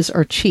 Ideas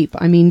are cheap.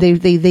 I mean,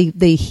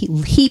 they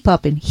heap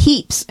up in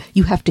heaps.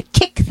 You have to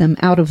kick them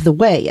out of the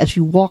way as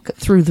you walk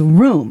through the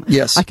room.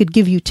 Yes. I could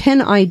give you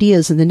 10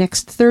 ideas in the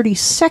next 30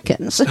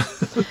 seconds.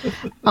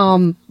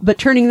 But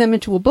turning them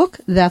into a book,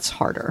 that's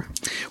harder.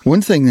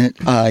 One thing that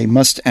I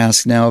must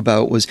ask now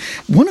about was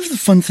one of the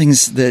fun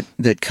things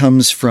that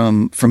comes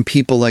from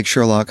people like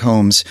Sherlock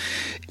Holmes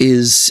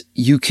is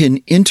you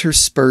can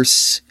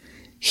intersperse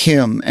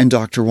him and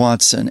Dr.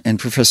 Watson and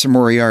Professor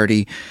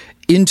Moriarty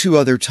into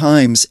other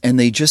times, and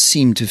they just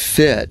seem to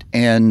fit.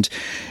 And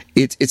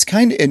it's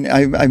kind of, and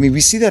I mean,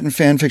 we see that in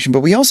fan fiction,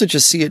 but we also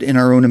just see it in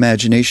our own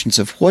imaginations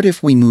of what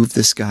if we move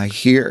this guy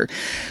here?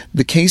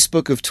 The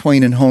Casebook of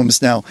Twain and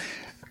Holmes. Now,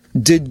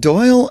 did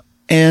Doyle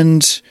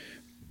and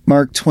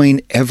Mark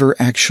Twain ever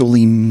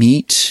actually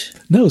meet?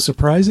 No,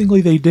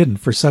 surprisingly, they didn't.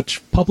 For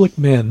such public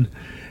men,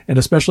 and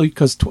especially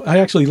because I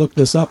actually looked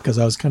this up because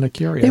I was kind of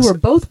curious. They were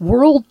both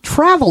world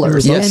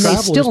travelers, and they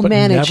still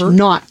managed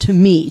not to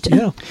meet.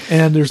 Yeah,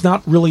 and there's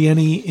not really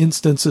any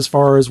instance as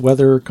far as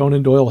whether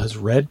Conan Doyle has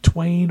read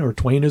Twain or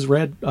Twain has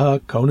read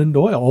Conan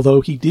Doyle, although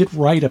he did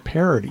write a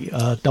parody,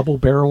 a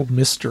double-barreled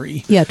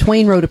mystery. Yeah,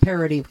 Twain wrote a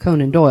parody of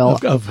Conan Doyle.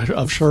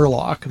 Of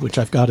Sherlock, which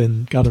I've got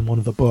in one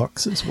of the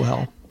books as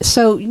well.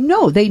 So,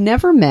 no, they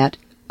never met.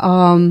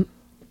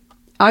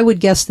 I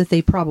would guess that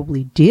they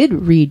probably did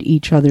read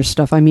each other's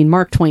stuff. I mean,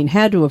 Mark Twain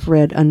had to have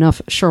read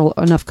enough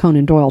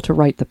Conan Doyle to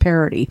write the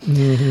parody.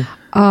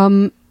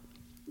 Mm-hmm.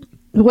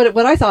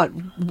 What I thought,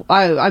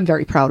 I'm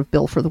very proud of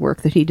Bill for the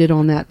work that he did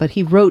on that, but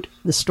he wrote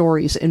the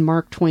stories in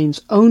Mark Twain's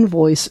own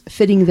voice,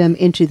 fitting them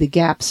into the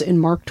gaps in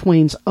Mark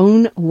Twain's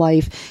own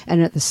life,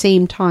 and at the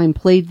same time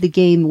played the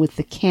game with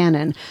the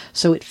canon,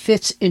 so it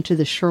fits into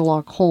the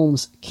Sherlock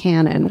Holmes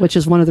canon, which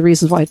is one of the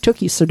reasons why it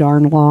took you so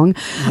darn long.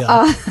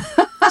 Yeah.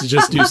 To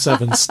just do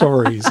 7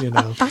 stories,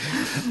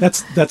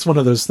 That's one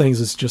of those things.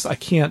 It's just I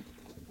can't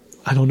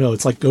I don't know.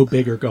 It's like go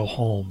big or go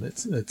home.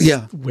 It's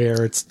yeah.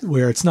 where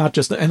it's not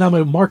just. And I'm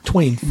a Mark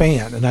Twain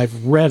fan, and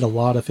I've read a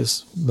lot of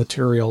his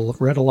material,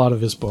 read a lot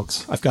of his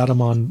books. I've got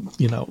them on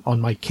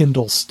my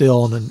Kindle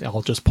still, and then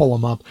I'll just pull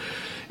them up.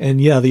 And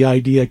yeah, the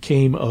idea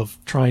came of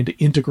trying to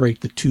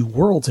integrate the two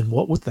worlds, and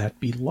what would that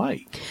be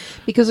like?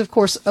 Because of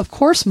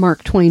course,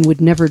 Mark Twain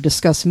would never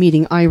discuss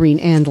meeting Irene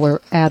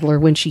Adler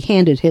when she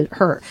handed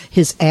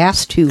his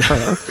ass to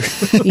her.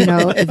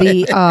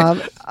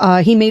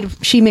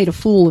 She made a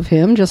fool of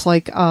him, just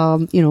like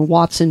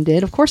Watson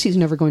did. Of course, he's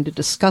never going to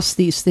discuss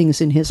these things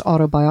in his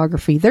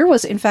autobiography. There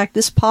was, in fact,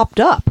 this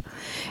popped up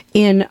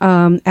in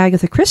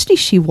Agatha Christie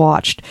she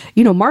watched.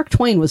 Mark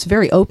Twain was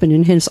very open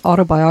in his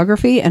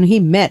autobiography, and he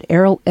met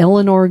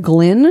Eleanor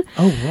Glynn.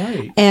 Oh,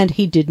 right. And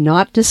he did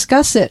not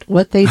discuss it,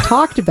 what they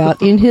talked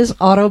about in his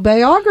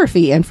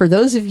autobiography. And for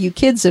those of you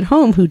kids at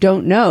home who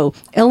don't know,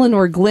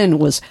 Eleanor Glynn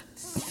was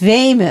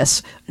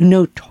famous,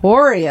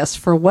 notorious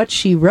for what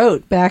she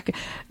wrote back,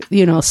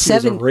 She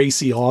was a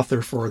racy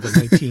author for the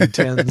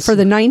 1910s. For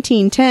the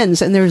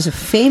 1910s, and there's a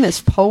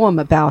famous poem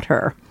about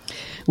her.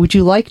 Would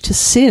you like to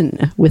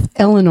sin with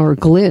Eleanor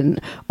Glynn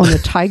on a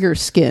tiger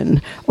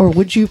skin, or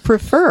would you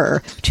prefer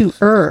to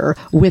err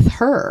with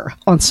her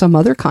on some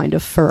other kind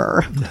of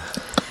fur?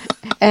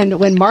 And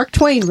when Mark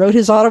Twain wrote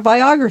his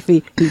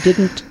autobiography, he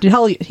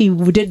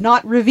did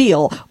not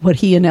reveal what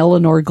he and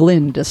Eleanor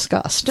Glynn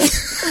discussed.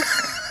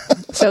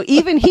 So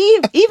even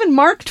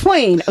Mark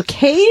Twain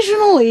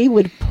occasionally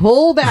would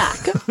pull back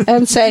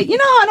and say,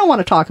 I don't want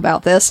to talk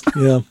about this.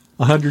 Yeah.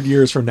 100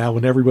 years from now,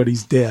 when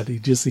everybody's dead, he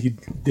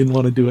didn't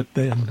want to do it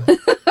then.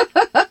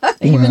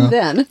 Even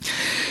then.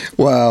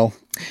 Wow.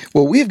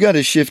 Well, we've got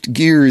to shift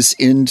gears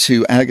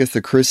into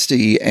Agatha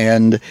Christie,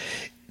 and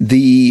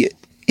the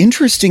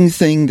interesting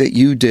thing that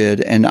you did,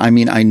 and I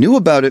knew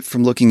about it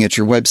from looking at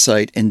your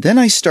website, and then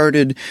I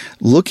started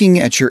looking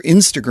at your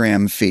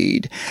Instagram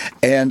feed,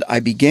 and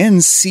I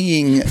began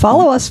seeing...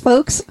 Follow us,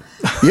 folks.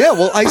 Yeah,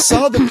 well, I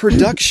saw the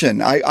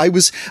production. I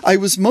was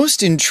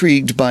most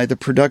intrigued by the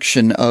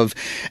production of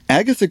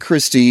Agatha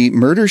Christie,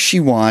 Murder,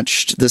 She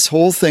Watched, this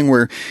whole thing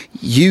where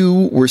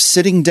you were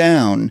sitting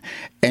down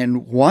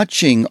and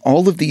watching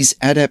all of these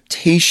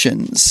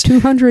adaptations.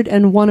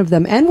 201 of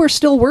them. And we're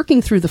still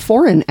working through the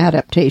foreign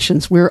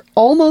adaptations. We're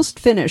almost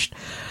finished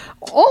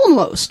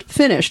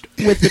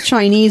with the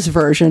Chinese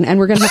version, and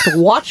we're going to have to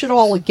watch it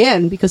all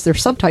again because their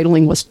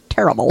subtitling was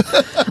terrible.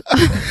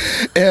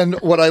 And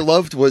what I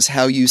loved was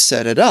how you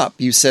set it up.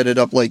 You set it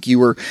up like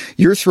you're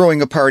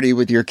throwing a party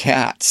with your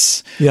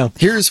cats. Yeah.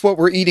 Here's what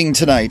we're eating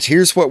tonight.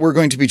 Here's what we're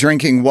going to be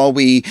drinking while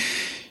we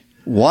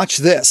watch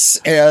this.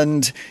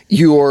 And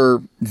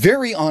your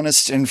very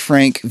honest and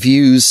frank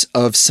views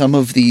of some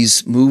of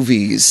these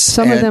movies.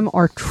 Some of them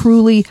are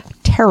truly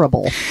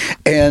terrible.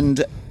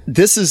 And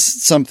this is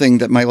something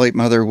that my late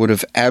mother would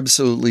have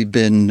absolutely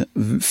been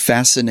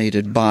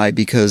fascinated by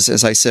because,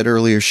 as I said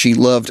earlier, she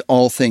loved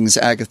all things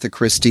Agatha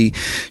Christie.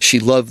 She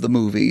loved the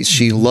movies.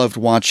 She loved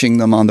watching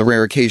them on the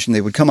rare occasion they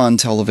would come on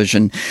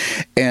television.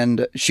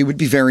 And she would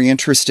be very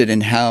interested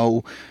in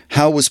how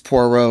was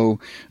Poirot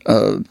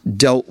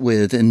dealt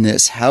with in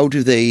this? How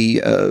do they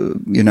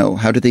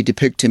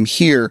depict him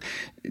here?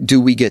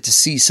 Do we get to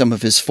see some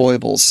of his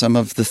foibles, some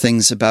of the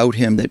things about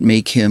him that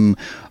make him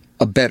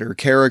a better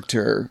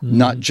character,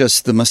 not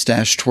just the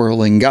mustache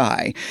twirling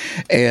guy?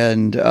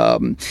 And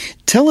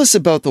tell us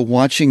about the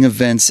watching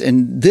events.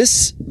 And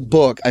this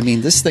book,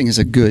 this thing is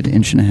a good 1.5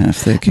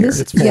 inches thick here.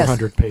 It's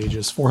 400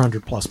 pages,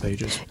 400 plus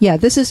pages. Yeah,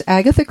 this is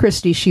Agatha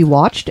Christie She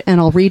Watched,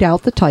 and I'll read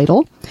out the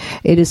title.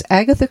 It is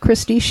Agatha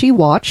Christie She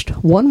Watched,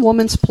 One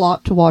Woman's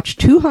Plot to Watch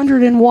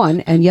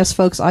 201, and yes,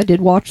 folks, I did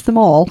watch them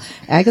all,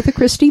 Agatha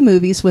Christie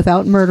movies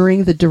without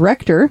murdering the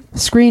director,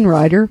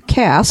 screenwriter,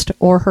 cast,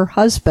 or her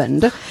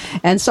husband.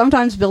 And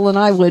sometimes Bill and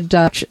I would,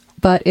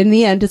 but in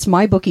the end, it's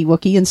my bookie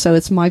wookie, and so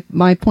it's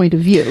my point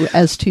of view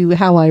as to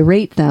how I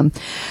rate them.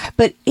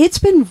 But it's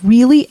been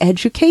really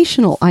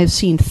educational. I've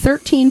seen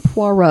 13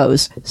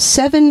 Poirots,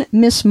 7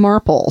 Miss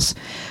Marples,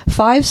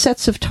 5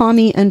 sets of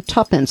Tommy and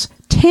Tuppence,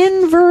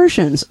 10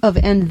 versions of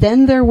And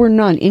Then There Were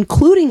None,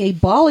 including a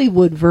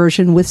Bollywood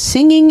version with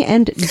singing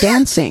and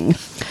dancing.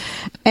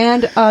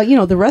 And,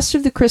 the rest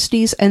of the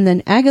Christies, and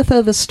then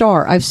Agatha the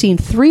Star. I've seen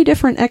 3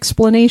 different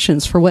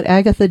explanations for what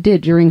Agatha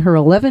did during her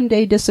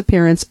 11-day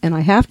disappearance, and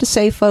I have to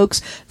say,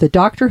 folks, the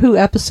Doctor Who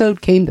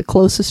episode came the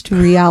closest to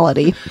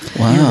reality.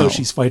 Wow. Even though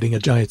she's fighting a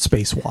giant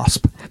space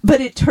wasp. But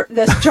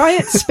the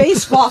giant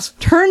space wasp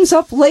turns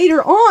up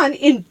later on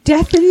in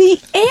Death in the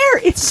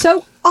Air. It's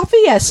so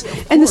obvious.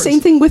 And the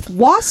same thing with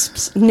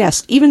Wasp's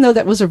Nest, even though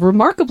that was a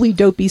remarkably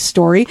dopey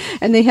story,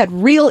 and they had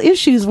real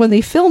issues when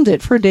they filmed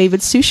it for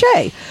David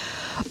Suchet.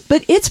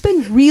 But it's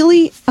been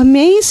really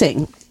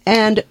amazing.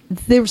 And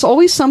there's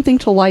always something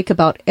to like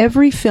about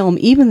every film,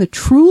 even the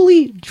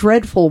truly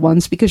dreadful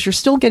ones, because you're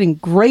still getting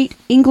great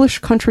English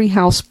country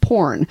house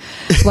porn.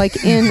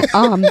 Like in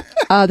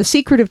The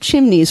Secret of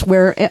Chimneys,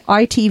 where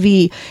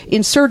ITV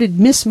inserted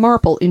Miss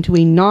Marple into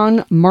a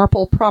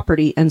non-Marple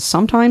property. And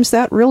sometimes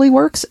that really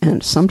works,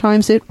 and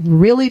sometimes it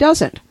really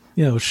doesn't.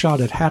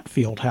 shot at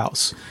Hatfield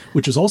House,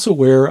 which is also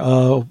where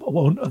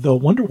the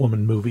Wonder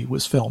Woman movie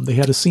was filmed. They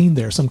had a scene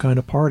there, some kind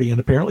of party, and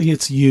apparently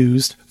it's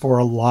used for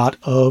a lot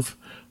of.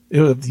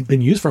 It's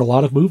been used for a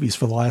lot of movies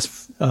for the last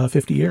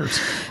 50 years.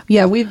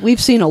 Yeah, we've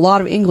seen a lot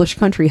of English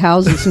country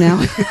houses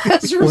now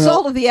as a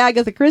result of the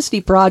Agatha Christie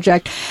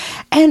project,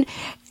 and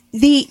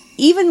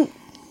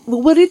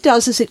what it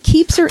does is it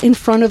keeps her in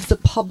front of the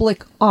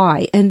public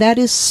eye, and that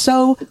is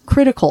so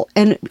critical.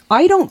 And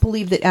I don't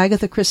believe that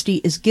Agatha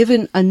Christie is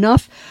given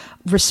enough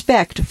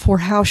respect for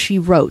how she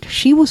wrote.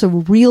 She was a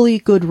really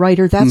good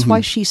writer. That's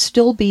why she's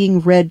still being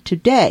read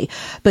today.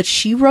 But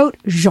she wrote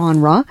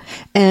genre,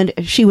 and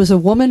she was a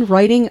woman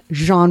writing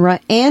genre,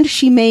 and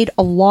she made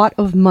a lot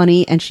of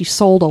money, and she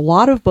sold a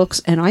lot of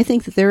books. And I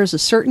think that there is a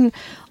certain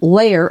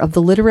layer of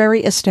the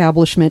literary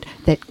establishment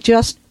that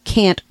just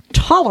can't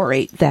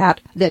tolerate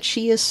that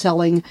she is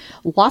selling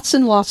lots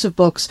and lots of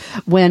books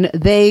when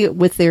they,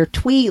 with their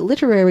twee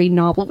literary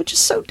novel, which is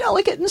so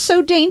delicate and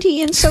so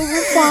dainty and so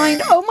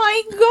refined, oh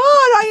my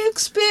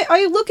God,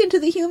 I look into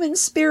the human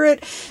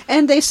spirit,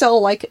 and they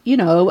sell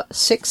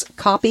 6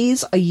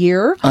 copies a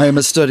year. I am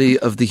a study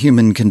of the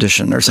human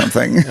condition or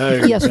something.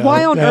 Yes,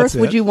 why on earth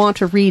would you want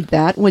to read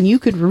that when you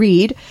could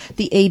read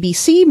the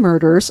ABC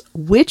Murders,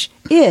 which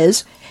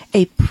is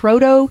a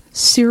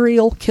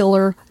proto-serial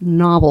killer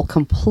novel,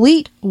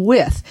 complete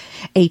with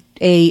a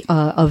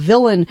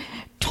villain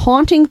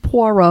taunting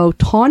Poirot,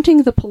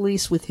 taunting the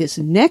police with his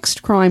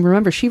next crime.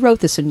 Remember, she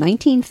wrote this in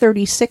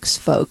 1936,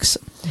 folks.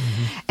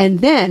 And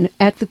then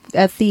at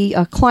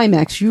the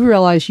climax, you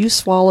realize you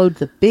swallowed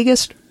the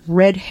biggest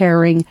red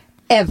herring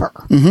ever.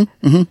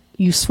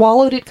 You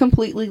swallowed it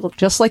completely,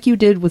 just like you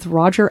did with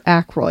Roger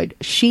Ackroyd.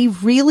 She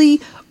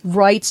really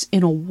writes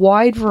in a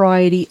wide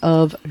variety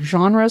of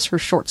genres. Her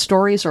short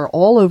stories are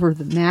all over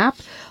the map.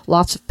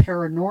 Lots of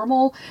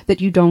paranormal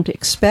that you don't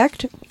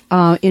expect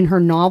in her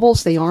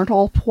novels. They aren't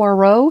all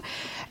Poirot.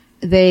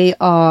 They're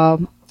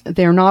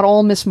not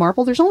all Miss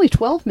Marple. There's only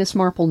 12 Miss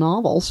Marple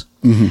novels.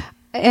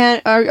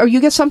 And or you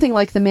get something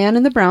like The Man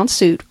in the Brown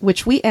Suit,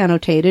 which we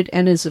annotated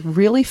and is a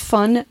really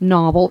fun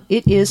novel.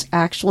 It is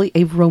actually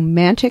a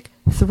romantic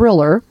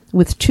thriller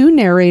with 2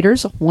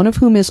 narrators, one of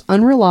whom is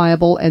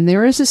unreliable, and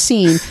there is a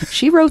scene,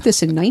 she wrote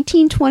this in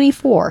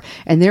 1924,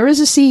 and there is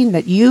a scene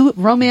that you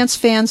romance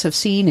fans have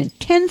seen in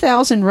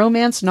 10,000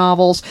 romance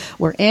novels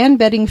where Anne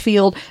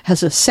Bedingfield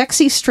has a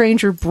sexy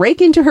stranger break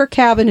into her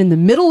cabin in the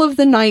middle of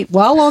the night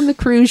while on the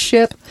cruise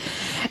ship,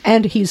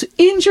 and he's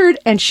injured,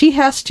 and she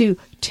has to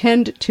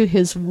tend to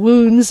his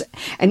wounds.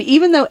 And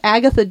even though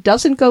Agatha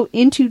doesn't go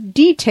into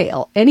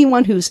detail,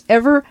 anyone who's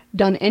ever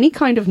done any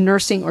kind of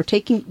nursing or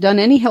done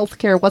any health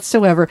care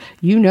whatsoever,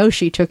 you know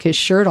she took his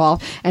shirt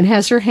off and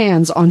has her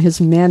hands on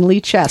his manly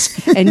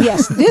chest. And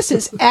yes, this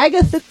is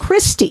Agatha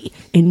Christie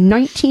in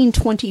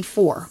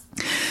 1924.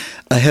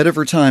 Ahead of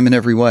her time in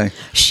every way.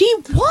 She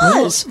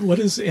was.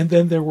 And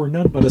then there were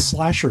none but a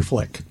slasher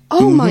flick.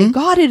 Oh my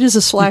God, it is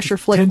a slasher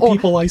flick. 10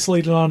 people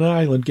isolated on an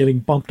island getting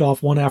bumped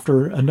off one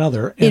after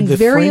another. And in the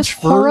various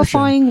French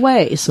horrifying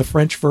ways. The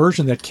French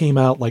version that came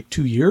out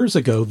 2 years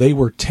ago, they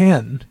were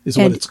 10, is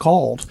what it's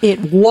called. It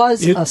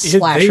was a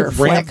slasher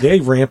flick. They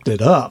ramped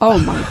it up. Oh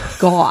my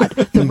God.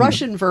 The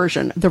Russian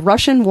version, the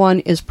Russian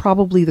one is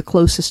probably the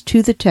closest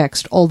to the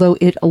text, although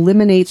it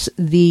eliminates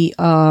the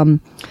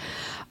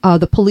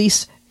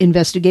police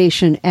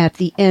investigation at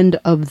the end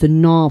of the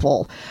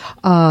novel.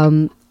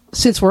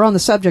 Since we're on the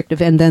subject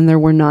of And Then There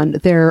Were None,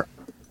 they're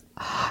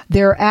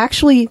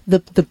actually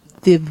the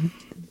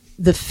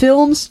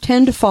films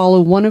tend to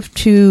follow one of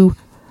 2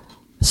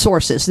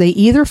 sources. They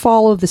either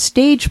follow the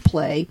stage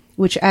play,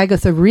 which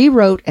Agatha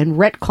rewrote and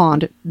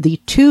retconned the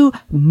 2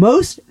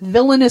 most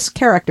villainous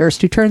characters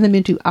to turn them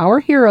into our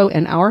hero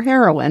and our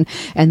heroine,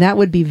 and that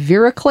would be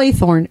Vera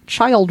Claythorne,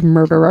 child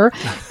murderer,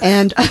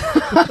 and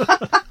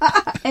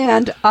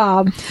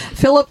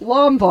Philip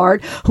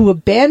Lombard, who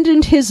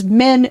abandoned his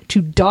men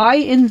to die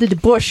in the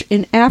bush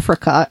in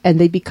Africa, and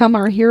they become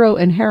our hero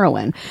and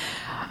heroine.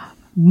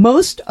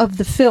 Most of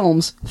the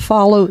films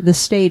follow the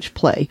stage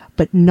play,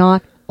 but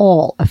not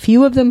all. A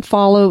few of them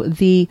follow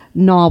the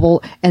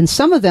novel, and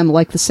some of them,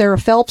 like the Sarah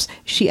Phelps,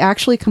 she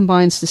actually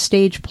combines the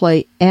stage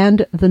play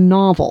and the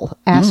novel,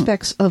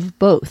 aspects of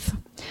both.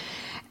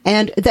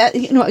 And that,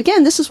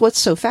 again, this is what's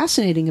so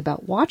fascinating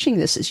about watching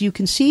this, is you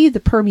can see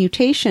the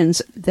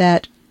permutations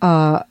that,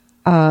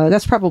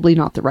 that's probably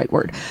not the right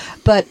word,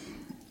 but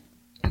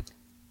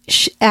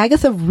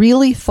Agatha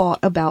really thought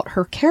about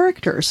her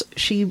characters.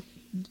 The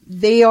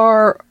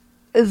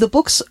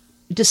books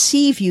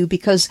deceive you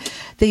because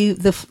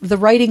the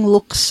writing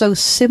looks so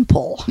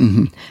simple,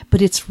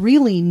 but it's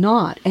really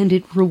not, and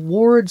it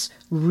rewards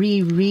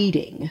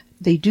rereading.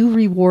 They do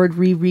reward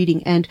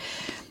rereading, and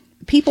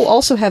people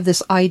also have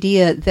this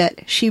idea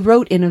that she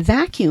wrote in a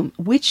vacuum,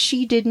 which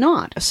she did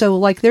not. So,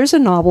 there's a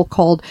novel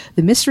called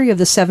The Mystery of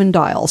the Seven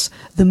Dials.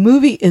 The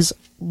movie is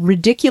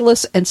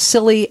ridiculous and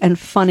silly and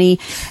funny,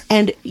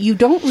 and you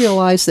don't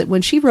realize that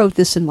when she wrote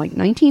this in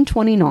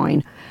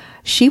 1929,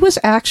 she was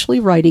actually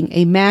writing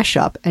a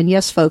mashup, and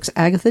yes, folks,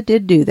 Agatha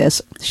did do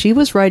this. She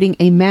was writing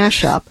a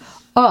mashup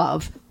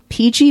of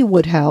P.G.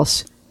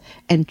 Wodehouse,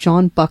 and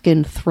John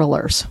Buchan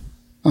thrillers.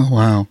 Oh,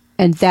 wow.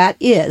 And that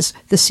is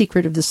The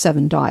Secret of the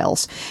Seven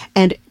Dials.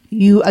 And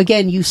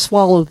you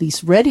swallow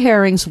these red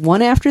herrings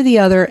one after the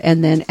other,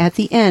 and then at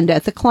the end,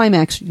 at the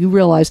climax, you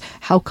realize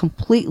how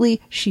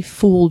completely she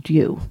fooled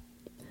you.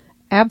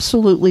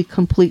 Absolutely,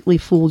 completely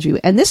fooled you.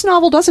 And this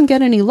novel doesn't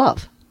get any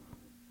love.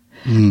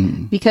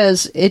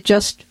 Because it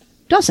just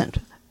doesn't.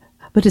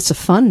 But it's a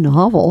fun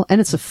novel, and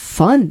it's a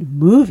fun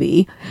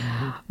movie.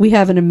 We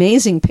have an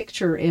amazing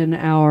picture in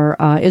our...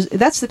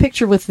 that's the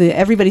picture with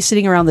everybody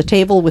sitting around the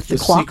table with the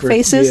clock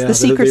faces. Yeah, the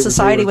Secret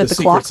Society with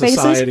the clock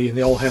faces. And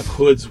they all have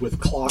hoods with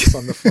clocks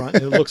on the front.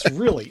 And it looks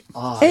really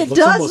odd. It looks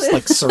does. Almost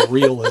like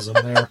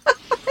surrealism there.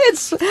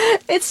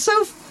 It's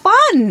so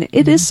fun.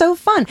 It is so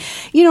fun.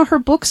 Her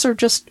books are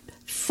just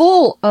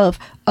full of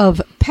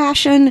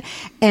passion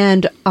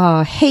and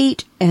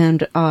hate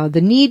and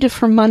the need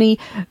for money.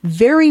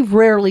 Very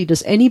rarely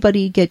does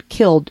anybody get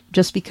killed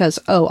just because,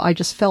 I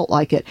just felt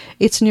like it.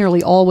 It's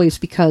nearly always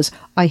because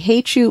I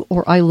hate you,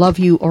 or I love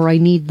you, or I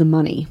need the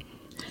money.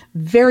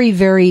 Very,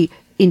 very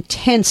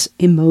intense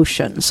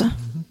emotions.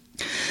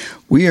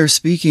 We are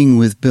speaking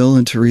with Bill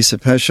and Teresa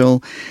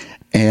Peschel,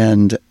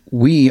 and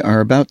we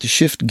are about to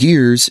shift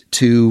gears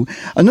to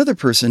another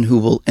person who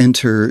will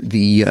enter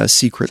the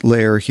secret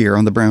lair here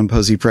on the Brown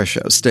Posey Press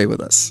Show. Stay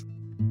with us.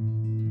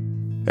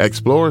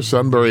 Explore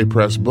Sunbury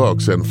Press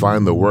books and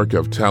find the work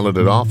of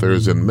talented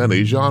authors in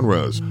many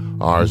genres.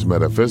 Ars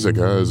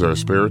Metaphysica is our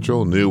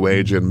spiritual, new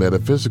age, and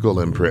metaphysical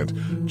imprint.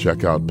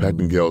 Check out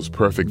Pettengill's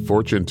Perfect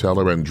Fortune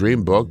Teller and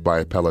Dream Book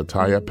by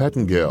Pelatiah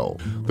Pettengill,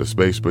 The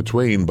Space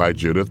Between by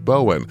Judith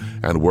Bowen,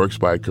 and works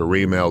by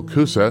Kareem El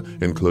Kousa,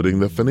 including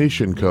the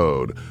Phoenician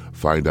Code.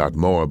 Find out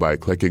more by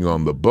clicking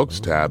on the Books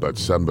tab at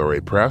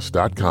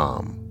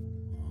sunburypress.com.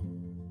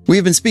 We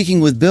have been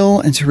speaking with Bill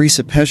and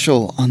Teresa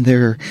Peschel on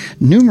their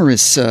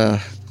numerous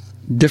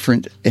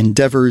different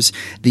endeavors,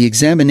 the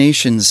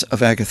examinations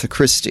of Agatha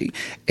Christie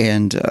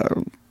and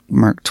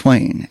Mark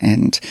Twain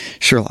and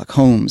Sherlock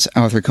Holmes,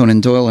 Arthur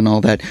Conan Doyle, and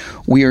all that.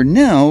 We are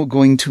now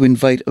going to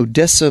invite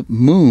Odessa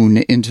Moon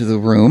into the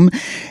room,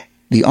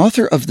 the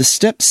author of the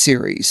Step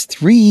series,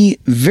 3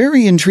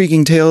 very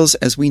intriguing tales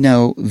as we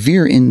now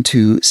veer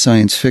into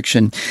science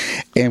fiction.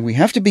 And we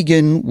have to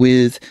begin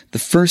with the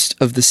first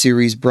of the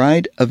series,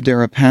 Bride of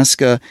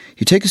Deripaska.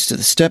 You take us to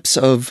the steps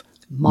of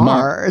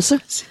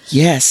Mars.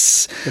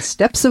 Yes. The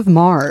steps of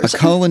Mars. A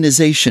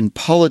colonization,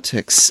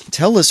 politics.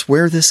 Tell us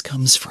where this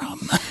comes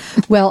from.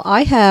 Well,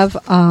 I have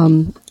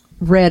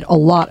read a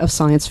lot of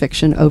science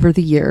fiction over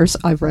the years.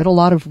 I've read a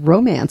lot of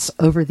romance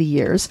over the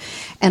years.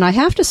 And I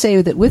have to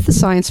say that with the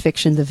science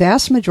fiction, the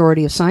vast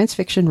majority of science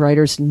fiction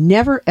writers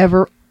never,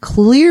 ever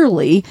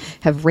clearly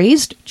have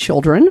raised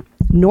children,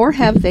 nor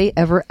have they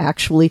ever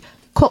actually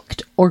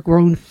cooked or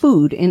grown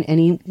food in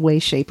any way,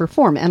 shape, or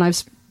form.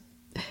 And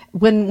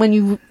when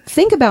you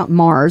think about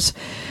Mars,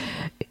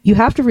 you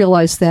have to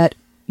realize that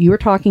you are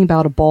talking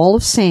about a ball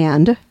of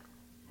sand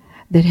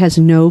that has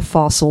no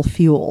fossil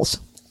fuels.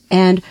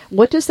 And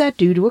what does that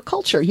do to a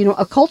culture?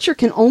 A culture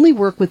can only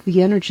work with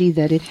the energy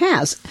that it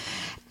has.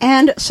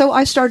 And so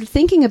I started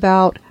thinking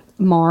about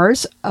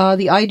Mars.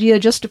 The idea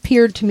just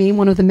appeared to me,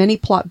 one of the many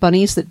plot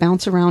bunnies that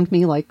bounce around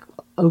me like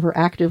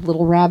overactive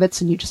little rabbits,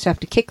 and you just have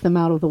to kick them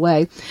out of the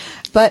way.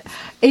 But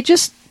I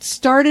just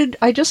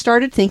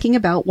started thinking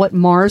about what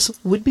Mars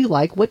would be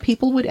like, what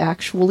people would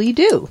actually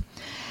do.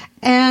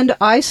 And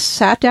I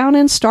sat down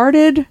and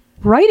started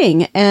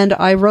writing, and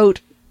I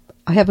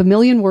have 1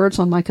 million words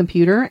on my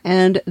computer,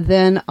 and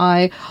then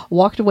I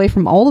walked away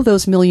from all of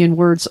those 1 million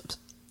words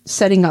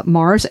setting up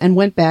Mars and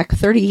went back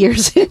 30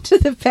 years into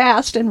the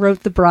past and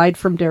wrote The Bride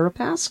from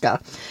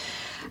Deripaska.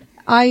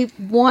 I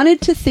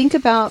wanted to think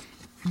about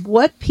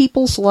what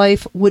people's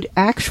life would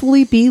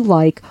actually be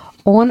like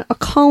on a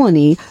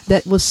colony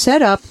that was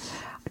set up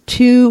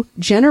to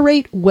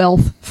generate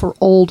wealth for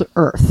old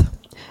Earth.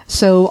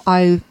 So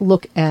I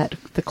look at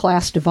the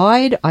class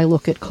divide, I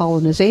look at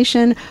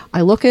colonization,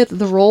 I look at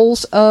the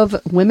roles of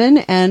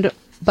women,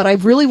 but I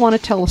really want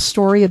to tell a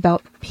story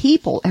about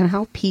people and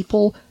how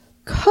people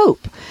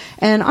cope.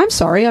 And I'm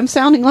sorry, I'm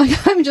sounding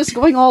like I'm just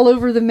going all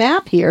over the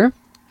map here.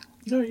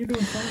 No, you're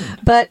doing fine.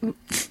 But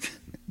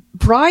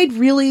Bride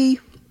really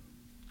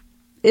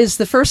is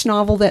the first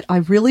novel that I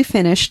really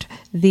finished,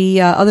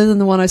 other than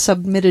the one I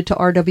submitted to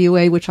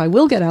RWA, which I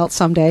will get out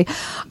someday.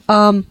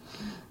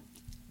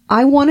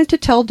 I wanted to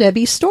tell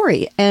Debbie's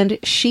story, and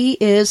she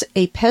is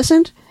a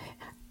peasant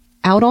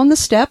out on the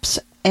steppes,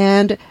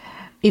 and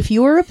if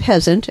you are a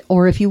peasant,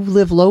 or if you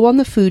live low on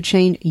the food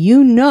chain,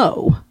 you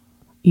know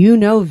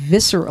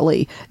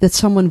viscerally that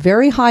someone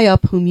very high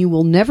up whom you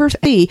will never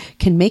see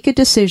can make a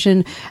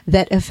decision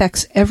that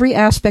affects every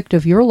aspect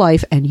of your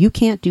life, and you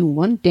can't do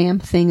one damn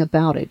thing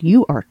about it.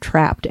 You are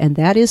trapped, and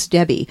that is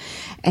Debbie.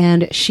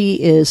 And she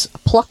is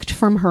plucked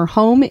from her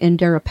home in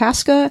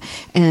Deripaska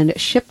and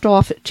shipped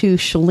off to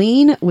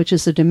Shalene, which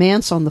is a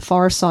demesne on the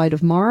far side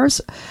of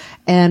Mars.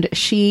 And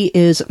she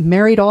is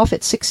married off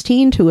at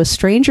 16 to a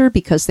stranger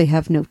because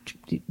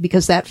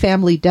that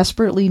family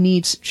desperately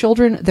needs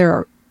children. There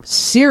are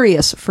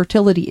serious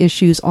fertility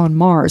issues on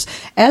Mars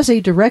as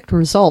a direct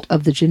result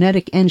of the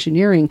genetic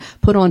engineering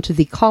put onto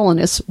the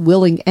colonists,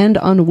 willing and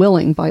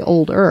unwilling, by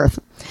old Earth.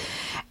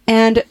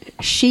 And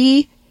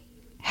she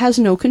has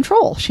no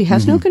control. She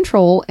has no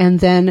control, and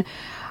then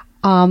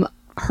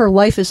her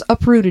life is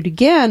uprooted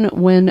again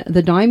when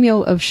the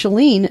daimyo of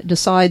Shelleen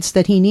decides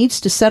that he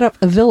needs to set up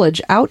a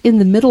village out in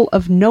the middle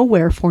of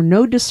nowhere for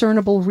no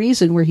discernible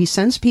reason, where he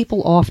sends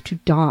people off to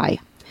die.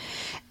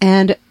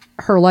 And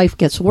her life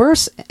gets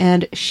worse,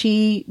 and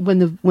she, when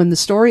the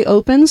story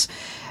opens,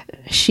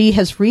 she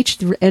has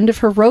reached the end of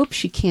her rope.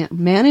 She can't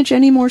manage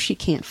anymore. She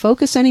can't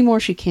focus anymore.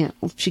 She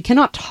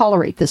cannot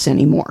tolerate this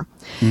anymore.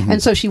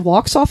 And so she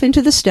walks off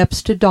into the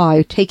steppes to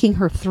die, taking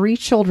her 3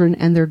 children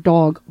and their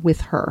dog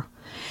with her.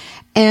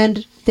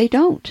 And they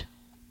don't.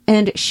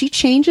 And she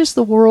changes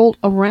the world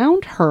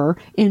around her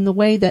in the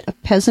way that a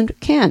peasant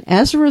can.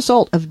 As a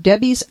result of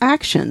Debbie's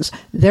actions,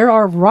 there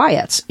are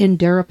riots in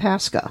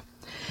Deripaska.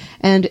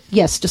 And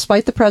yes,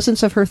 despite the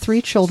presence of her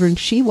 3 children,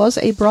 she was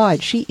a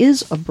bride. She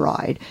is a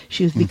bride.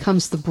 She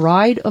becomes the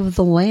bride of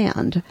the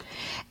land.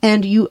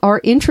 And you are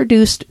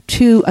introduced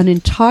to an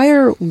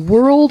entire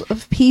world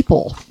of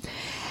people.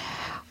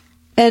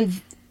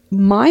 And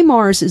My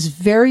Mars is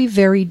very,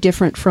 very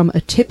different from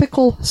a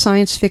typical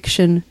science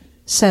fiction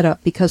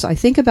setup, because I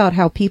think about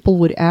how people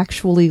would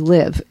actually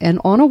live. And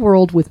on a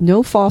world with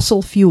no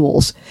fossil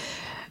fuels,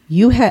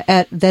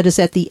 that is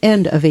at the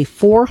end of a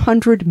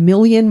 400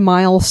 million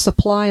mile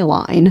supply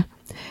line.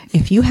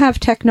 If you have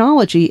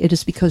technology, it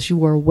is because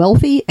you are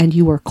wealthy and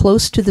you are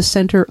close to the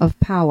center of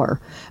power.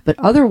 But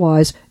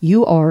otherwise,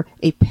 you are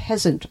a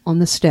peasant on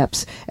the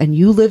steppes, and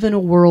you live in a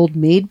world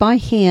made by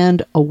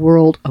hand, a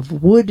world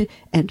of wood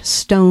and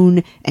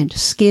stone and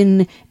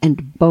skin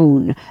and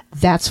bone.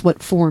 That's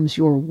what forms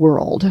your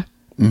world.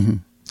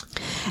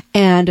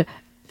 And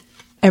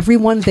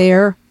everyone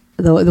there,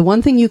 the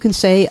one thing you can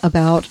say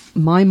about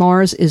My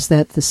Mars is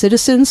that the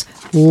citizens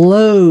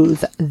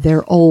loathe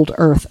their old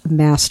Earth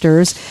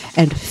masters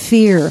and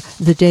fear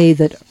the day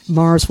that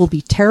Mars will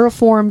be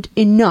terraformed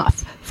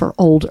enough for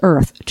old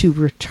Earth to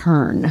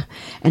return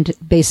and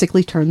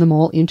basically turn them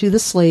all into the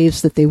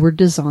slaves that they were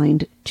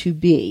designed to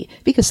be,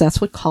 because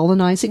that's what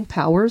colonizing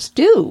powers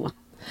do.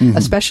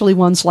 Especially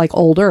ones like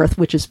old Earth,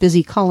 which is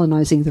busy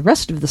colonizing the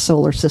rest of the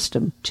solar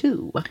system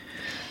too.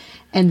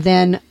 And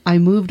then I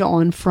moved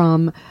on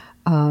from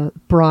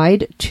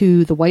Bride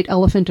to the White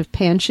Elephant of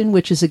Panchen,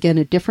 which is again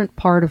a different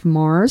part of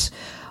Mars,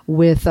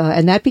 with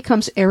and that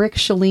becomes Eric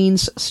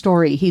Shelleen's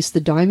story. He's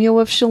the daimyo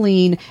of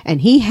Shelleen,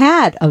 and he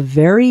had a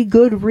very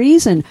good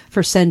reason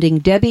for sending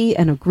Debbie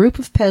and a group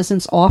of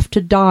peasants off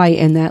to die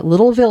in that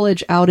little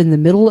village out in the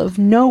middle of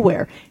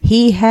nowhere.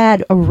 He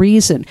had a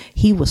reason.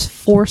 He was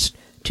forced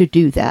to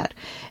do that.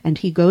 And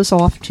he goes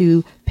off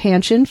to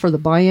Panchen for the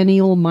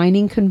biennial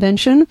mining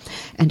convention,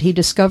 and he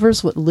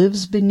discovers what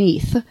lives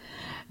beneath,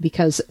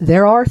 because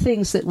there are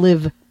things that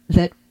live,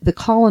 that the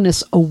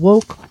colonists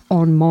awoke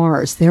on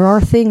Mars. There are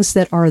things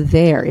that are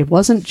there. It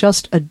wasn't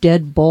just a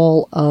dead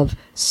ball of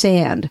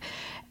sand.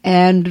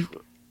 And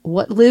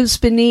what lives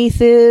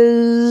beneath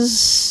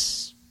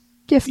is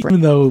different.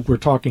 Even though we're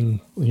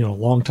talking, a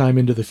long time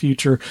into the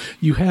future,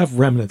 you have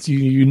remnants.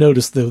 You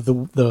notice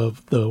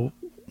the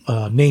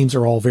names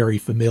are all very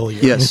familiar.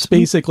 Yes. And it's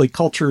basically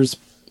cultures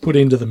put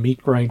into the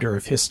meat grinder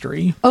of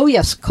history. Oh,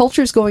 yes.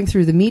 Culture's going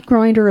through the meat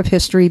grinder of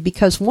history,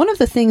 because one of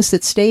the things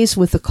that stays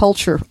with the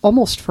culture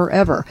almost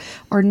forever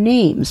are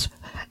names.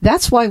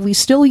 That's why we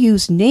still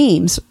use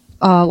names,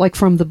 like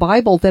from the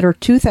Bible, that are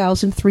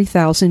 2,000,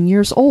 3,000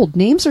 years old.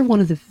 Names are one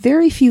of the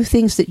very few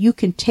things that you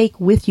can take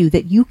with you,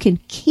 that you can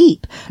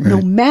keep,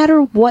 no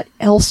matter what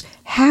else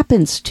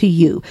happens to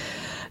you.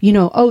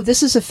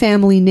 This is a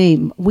family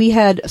name. We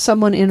had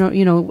someone in,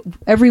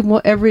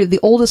 the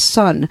oldest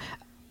son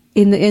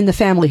in the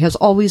family has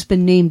always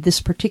been named this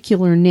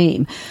particular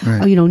name.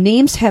 Right.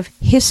 Names have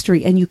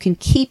history, and you can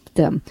keep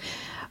them.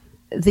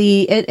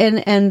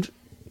 And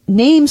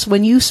names,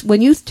 when you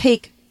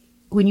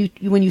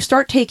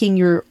start taking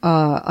your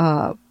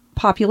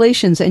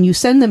populations and you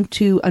send them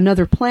to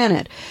another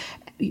planet,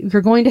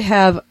 you're going to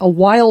have a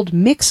wild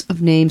mix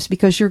of names,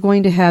 because you're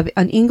going to have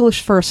an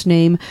English first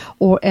name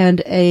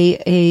and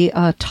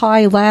a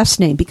Thai last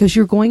name, because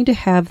you're going to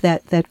have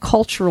that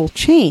cultural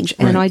change.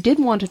 Right. And I did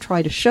want to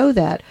try to show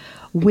that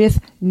with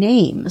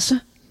names.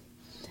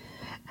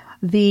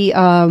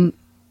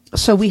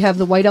 So we have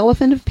the White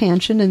Elephant of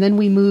Panchen, and then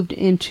we moved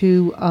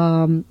into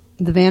The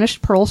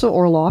Vanished Pearls of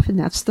Orloff, and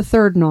that's the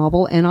 3rd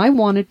novel. And I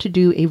wanted to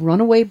do a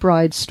runaway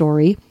bride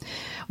story,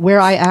 where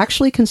I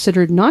actually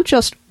considered not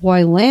just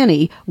why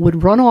Lanny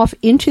would run off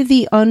into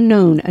the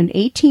unknown, an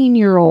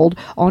 18-year-old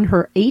on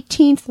her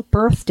 18th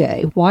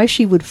birthday, why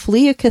she would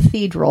flee a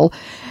cathedral,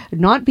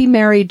 not be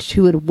married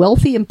to a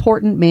wealthy,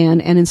 important man,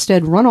 and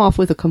instead run off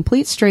with a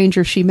complete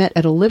stranger she met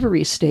at a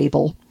livery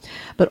stable.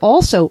 But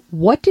also,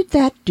 what did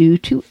that do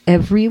to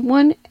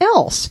everyone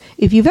else?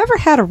 If you've ever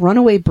had a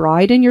runaway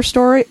bride in your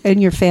story,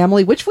 in your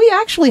family, which we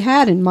actually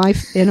had in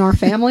our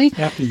family.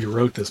 After you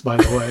wrote this, by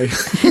the way.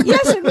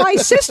 Yes, and my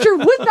sister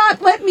would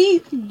not let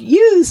me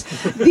use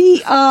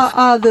the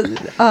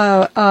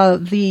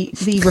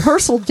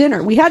rehearsal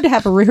dinner. We had to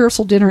have a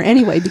rehearsal dinner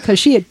anyway because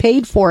she had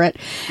paid for it,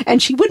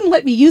 and she wouldn't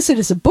let me use it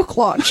as a book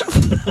launch.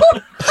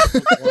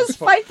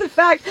 Despite the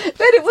fact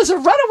that it was a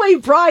runaway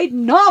bride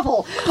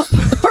novel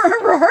for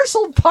a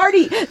rehearsal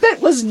party that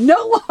was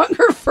no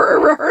longer for a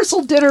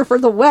rehearsal dinner for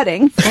the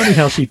wedding. Funny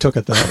how she took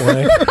it that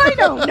way. I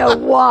don't know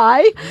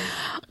why.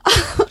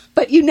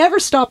 But you never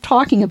stopped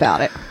talking about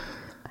it.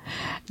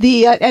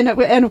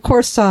 And of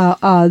course,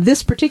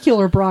 this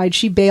particular bride,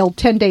 she bailed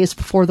 10 days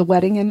before the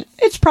wedding, and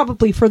it's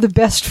probably for the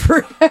best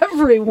for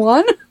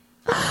everyone.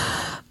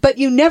 But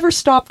you never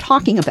stop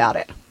talking about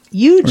it.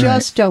 You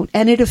just don't.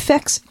 And it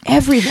affects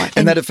everyone.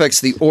 And that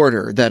affects the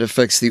order. That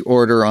affects the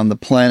order on the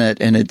planet,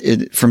 and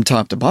it from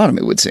top to bottom,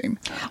 it would seem.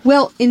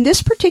 Well, in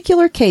this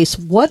particular case,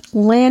 what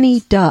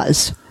Lanny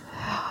does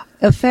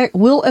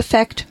will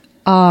affect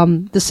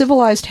the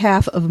civilized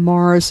half of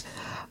Mars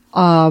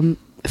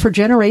for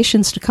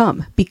generations to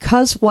come,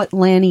 because what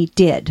Lanny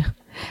did.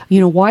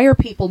 Why are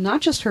people, not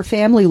just her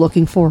family,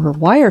 looking for her?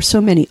 Why are so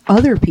many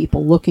other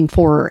people looking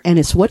for her? And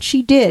it's what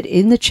she did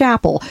in the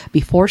chapel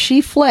before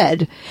she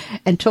fled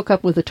and took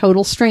up with a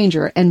total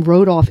stranger and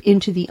rode off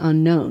into the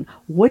unknown.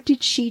 What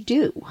did she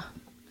do?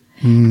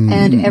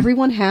 And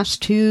everyone has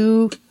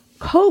to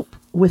cope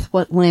with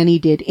what Lanny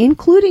did,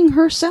 including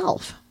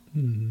herself.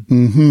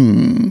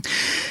 And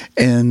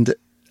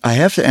I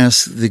have to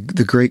ask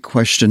the great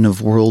question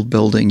of world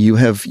building. You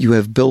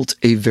have built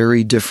a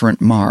very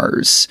different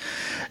Mars.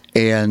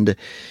 And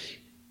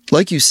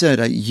like you said,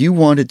 you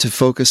wanted to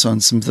focus on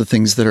some of the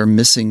things that are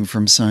missing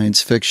from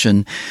science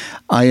fiction.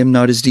 I am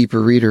not as deep a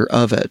reader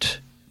of it,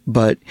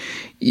 but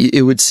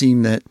it would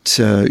seem that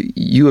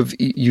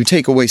you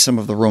take away some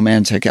of the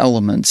romantic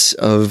elements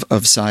of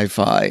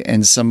sci-fi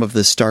and some of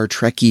the Star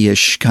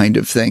Trek-ish kind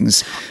of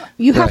things.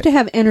 You have to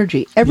have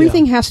energy.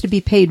 Everything has to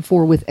be paid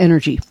for with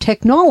energy.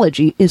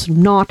 Technology is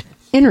not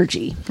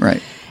energy.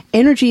 Right.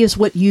 Energy is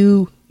what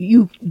you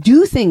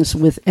do things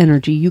with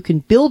energy. You can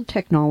build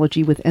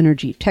technology with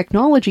energy.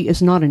 Technology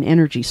is not an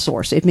energy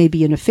source. It may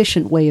be an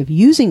efficient way of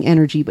using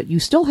energy, but you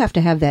still have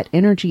to have that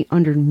energy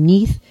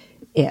underneath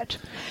it.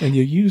 And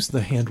you use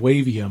the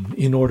handwavium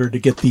in order to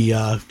get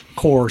the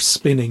core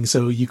spinning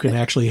so you can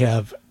actually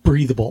have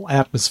breathable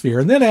atmosphere.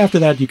 And then after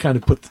that, you kind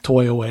of put the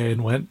toy away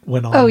and went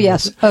on. Oh,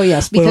 yes.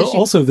 Because but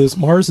also, this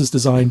Mars is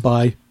designed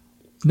by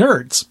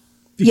nerds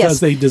because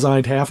they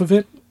designed half of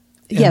it.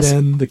 And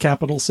then the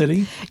capital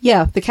city?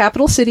 Yeah, the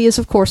capital city is,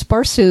 of course,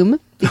 Barsoom,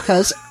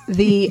 because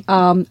the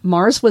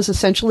Mars was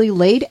essentially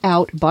laid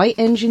out by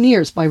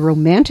engineers, by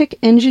romantic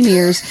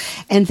engineers,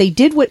 and they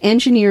did what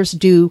engineers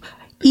do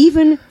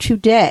even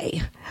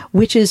today,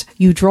 which is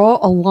you draw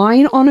a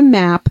line on a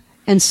map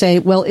and say,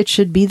 well, it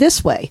should be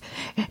this way,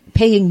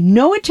 paying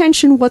no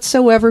attention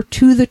whatsoever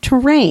to the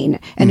terrain.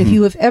 And if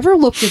you have ever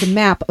looked at a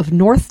map of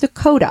North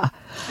Dakota,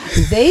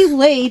 they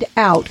laid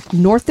out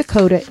North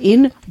Dakota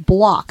in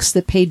blocks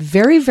that paid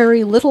very,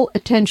 very little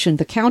attention.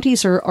 The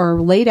counties are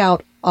laid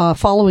out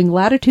following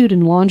latitude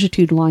and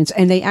longitude lines,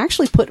 and they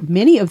actually put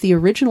many of the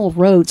original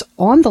roads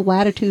on the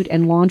latitude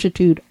and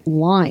longitude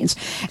lines.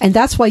 And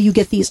that's why you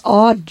get these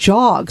odd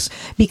jogs,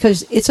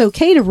 because it's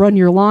okay to run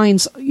your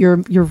lines, your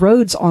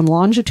roads on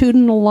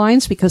longitudinal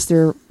lines because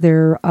they're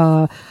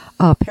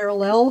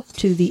parallel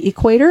to the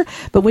equator.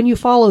 But when you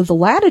follow the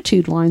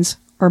latitude lines,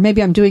 or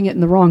maybe I'm doing it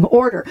in the wrong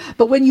order,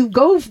 but when you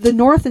go the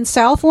north and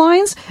south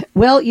lines,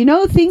 well,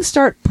 things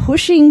start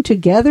pushing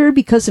together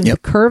because of the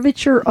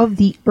curvature of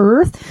the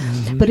Earth.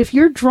 But if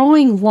you're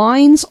drawing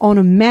lines on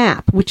a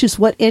map, which is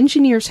what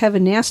engineers have a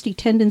nasty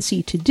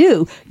tendency to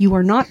do, you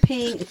are not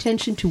paying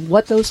attention to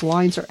what those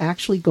lines are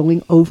actually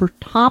going over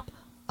top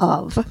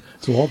of.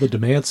 So all the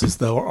Demances,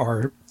 though,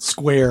 are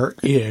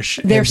square-ish.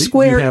 They're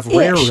square-ish. You have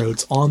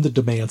railroads on the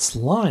Demance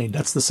line.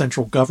 That's the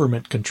central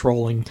government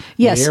controlling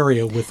the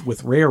area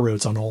with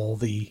railroads on all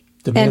the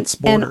Demance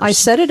borders. And I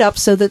set it up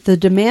so that the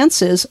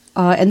Demances,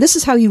 and this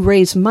is how you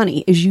raise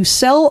money, is you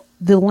sell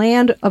the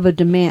land of a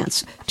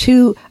Demance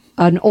to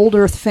an old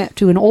Earth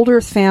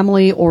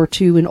family or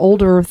to an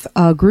old Earth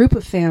group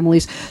of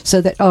families, so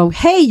that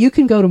hey, you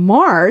can go to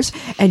Mars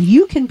and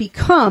you can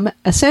become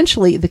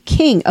essentially the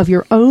king of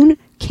your own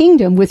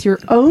kingdom with your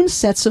own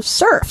sets of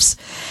serfs.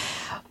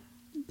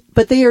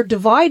 But they are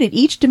divided.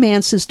 Each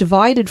Demance is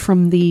divided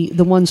from the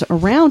ones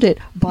around it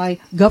by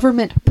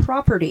government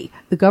property.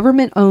 The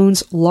government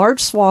owns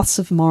large swaths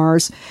of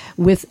Mars,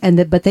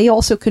 but they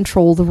also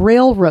control the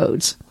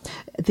railroads,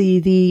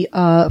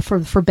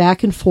 for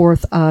back and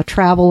forth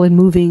travel and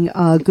moving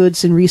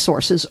goods and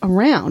resources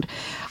around.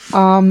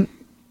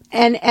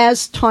 And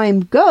as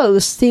time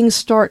goes, things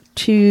start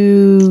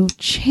to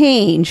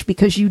change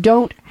because you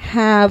don't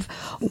have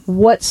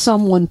what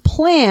someone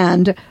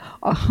planned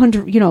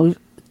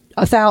 100,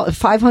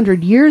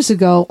 500 years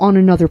ago on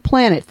another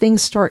planet.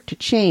 Things start to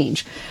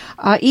change.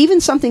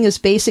 Even something as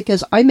basic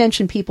as I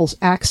mentioned people's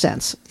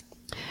accents.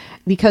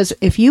 Because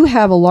if you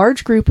have a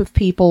large group of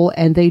people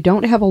and they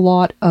don't have a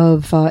lot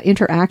of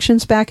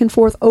interactions back and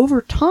forth,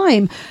 over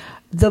time,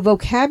 the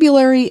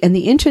vocabulary and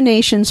the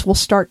intonations will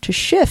start to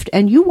shift,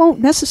 and you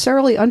won't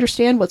necessarily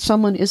understand what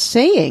someone is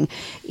saying.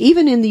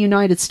 Even in the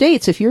United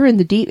States, if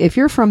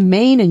you're from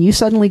Maine and you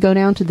suddenly go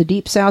down to the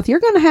deep south, you're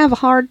going to have a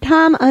hard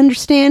time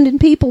understanding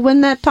people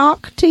when they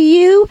talk to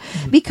you,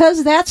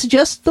 because that's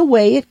just the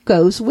way it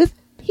goes with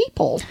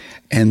people.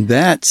 And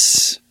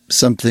that's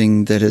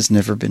something that has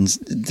never been,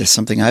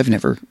 something I've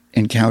never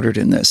encountered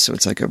in this. So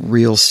it's like a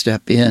real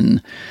step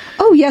in.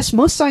 Oh, yes.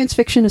 Most science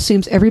fiction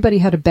assumes everybody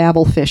had a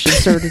babblefish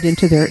inserted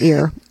into their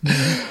ear.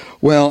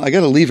 Well, I got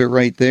to leave it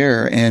right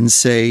there and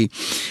say,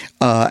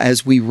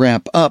 as we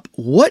wrap up,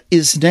 what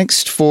is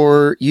next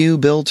for you,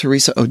 Bill,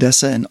 Teresa,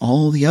 Odessa, and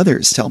all the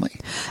others? Tell me.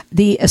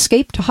 The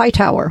Escape to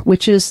Hightower,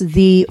 which is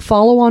the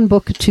follow-on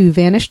book to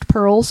Vanished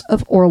Pearls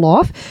of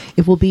Orloff.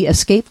 It will be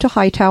Escape to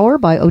Hightower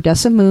by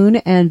Odessa Moon,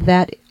 and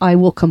that I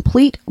will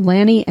complete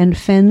Lanny and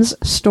Fenn's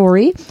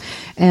story.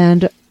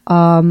 And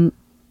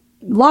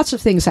lots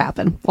of things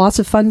happen. Lots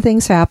of fun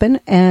things happen.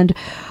 And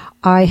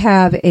I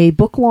have a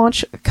book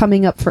launch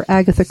coming up for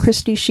Agatha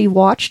Christie She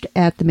Watched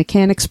at the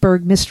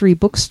Mechanicsburg Mystery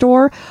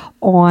Bookstore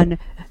on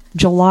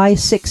July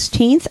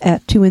 16th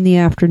at 2 in the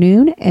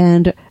afternoon.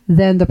 And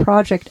then the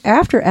project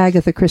after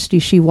Agatha Christie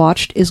She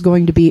Watched is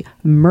going to be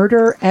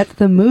Murder at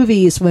the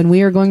Movies, when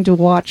we are going to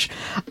watch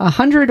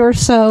 100 or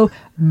so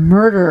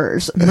murder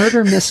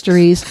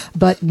mysteries,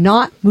 but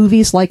not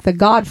movies like The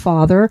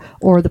Godfather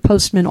or The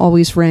Postman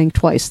Always Rang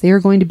Twice. They are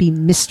going to be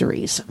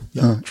mysteries.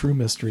 No, true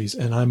mysteries.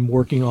 And I'll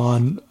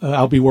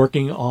be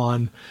working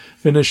on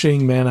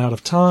finishing Man Out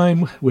of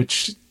Time,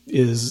 which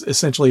is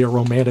essentially a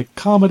romantic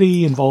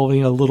comedy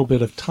involving a little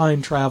bit of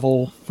time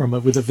travel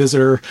with a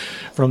visitor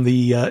from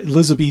the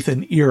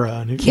Elizabethan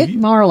era. And Kit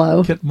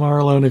Marlowe.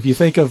 And if you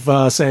think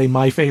of, say,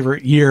 My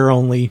Favorite Year,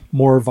 only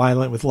more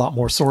violent with a lot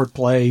more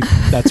swordplay,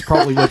 that's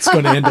probably what's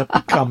going to end up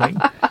becoming.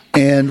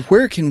 And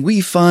where can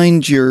we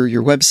find your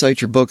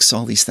website, your books,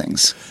 all these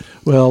things?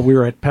 Well,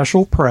 we're at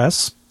Peschel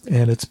Press,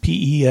 and it's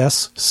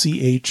Peschel,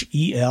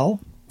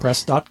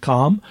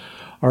 press.com.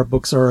 Our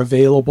books are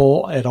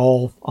available at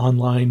all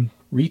online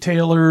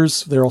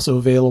retailers. They're also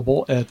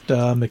available at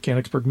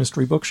Mechanicsburg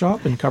Mystery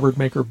Bookshop and Cupboard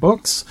Maker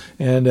Books,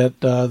 and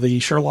at the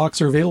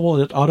Sherlocks are available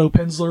at Otto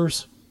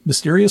Penzler's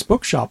Mysterious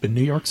Bookshop in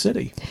New York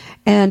City.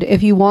 And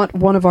if you want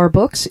one of our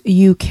books,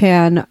 you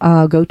can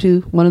go to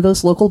one of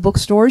those local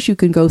bookstores. You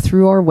can go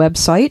through our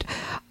website.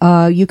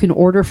 You can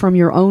order from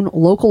your own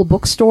local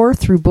bookstore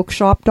through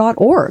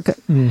bookshop.org,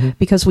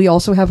 because we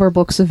also have our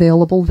books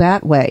available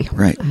that way.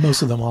 Right.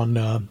 Most of them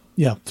on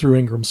through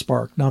Ingram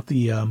Spark, not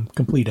the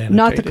complete annotated.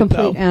 Not the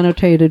complete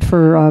annotated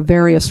for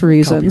various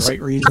reasons.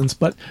 Copyright reasons,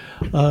 but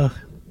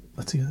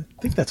let's see, I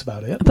think that's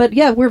about it. But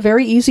yeah, we're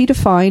very easy to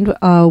find.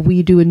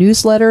 We do a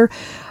newsletter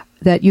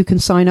that you can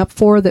sign up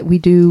for, that we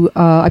do,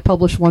 I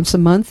publish once a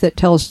month, that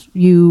tells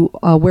you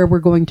where we're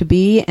going to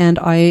be, and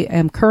I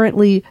am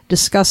currently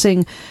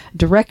discussing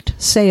direct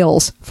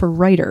sales for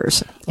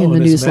writers in the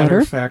newsletter. As a matter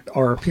of fact,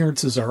 our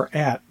appearances are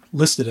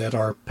listed at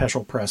our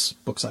Peschel Press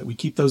book site. We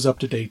keep those up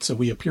to date, so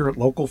we appear at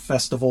local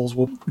festivals.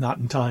 Well, not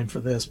in time for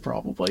this,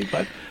 probably,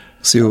 but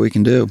see what we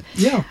can do.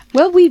 Yeah.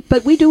 Well, we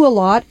do a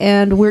lot,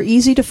 and we're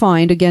easy to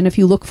find. Again, if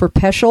you look for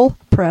Peschel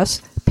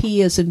Press,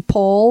 P as in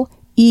Paul,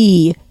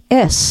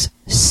 ESCHEL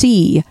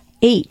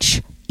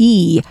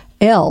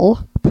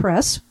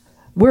Press.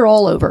 We're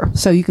all over.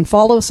 So you can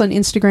follow us on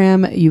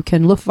Instagram. You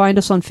can find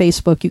us on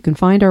Facebook. You can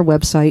find our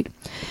website.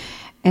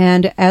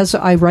 And as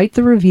I write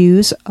the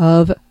reviews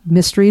of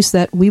mysteries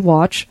that we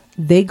watch,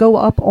 they go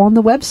up on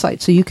the website,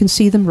 so you can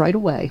see them right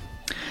away.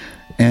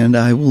 And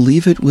I will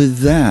leave it with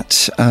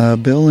that.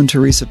 Bill and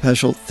Teresa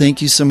Peschel,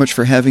 thank you so much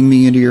for having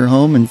me into your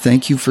home, and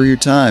thank you for your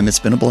time. It's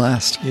been a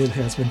blast. It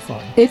has been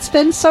fun. It's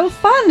been so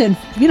fun, and,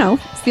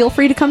 feel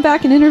free to come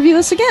back and interview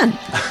us again.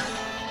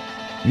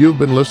 You've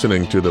been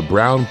listening to the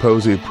Brown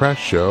Posey Press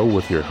Show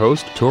with your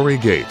host, Tory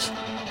Gates.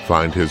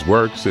 Find his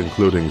works,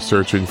 including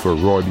Searching for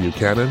Roy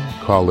Buchanan,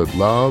 Call It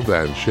Love,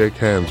 and Shake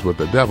Hands with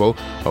the Devil,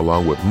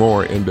 along with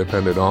more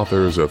independent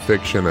authors of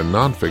fiction and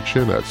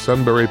nonfiction at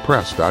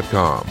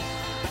sunburypress.com.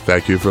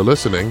 Thank you for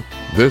listening.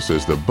 This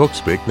is the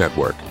BookSpeak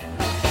Network.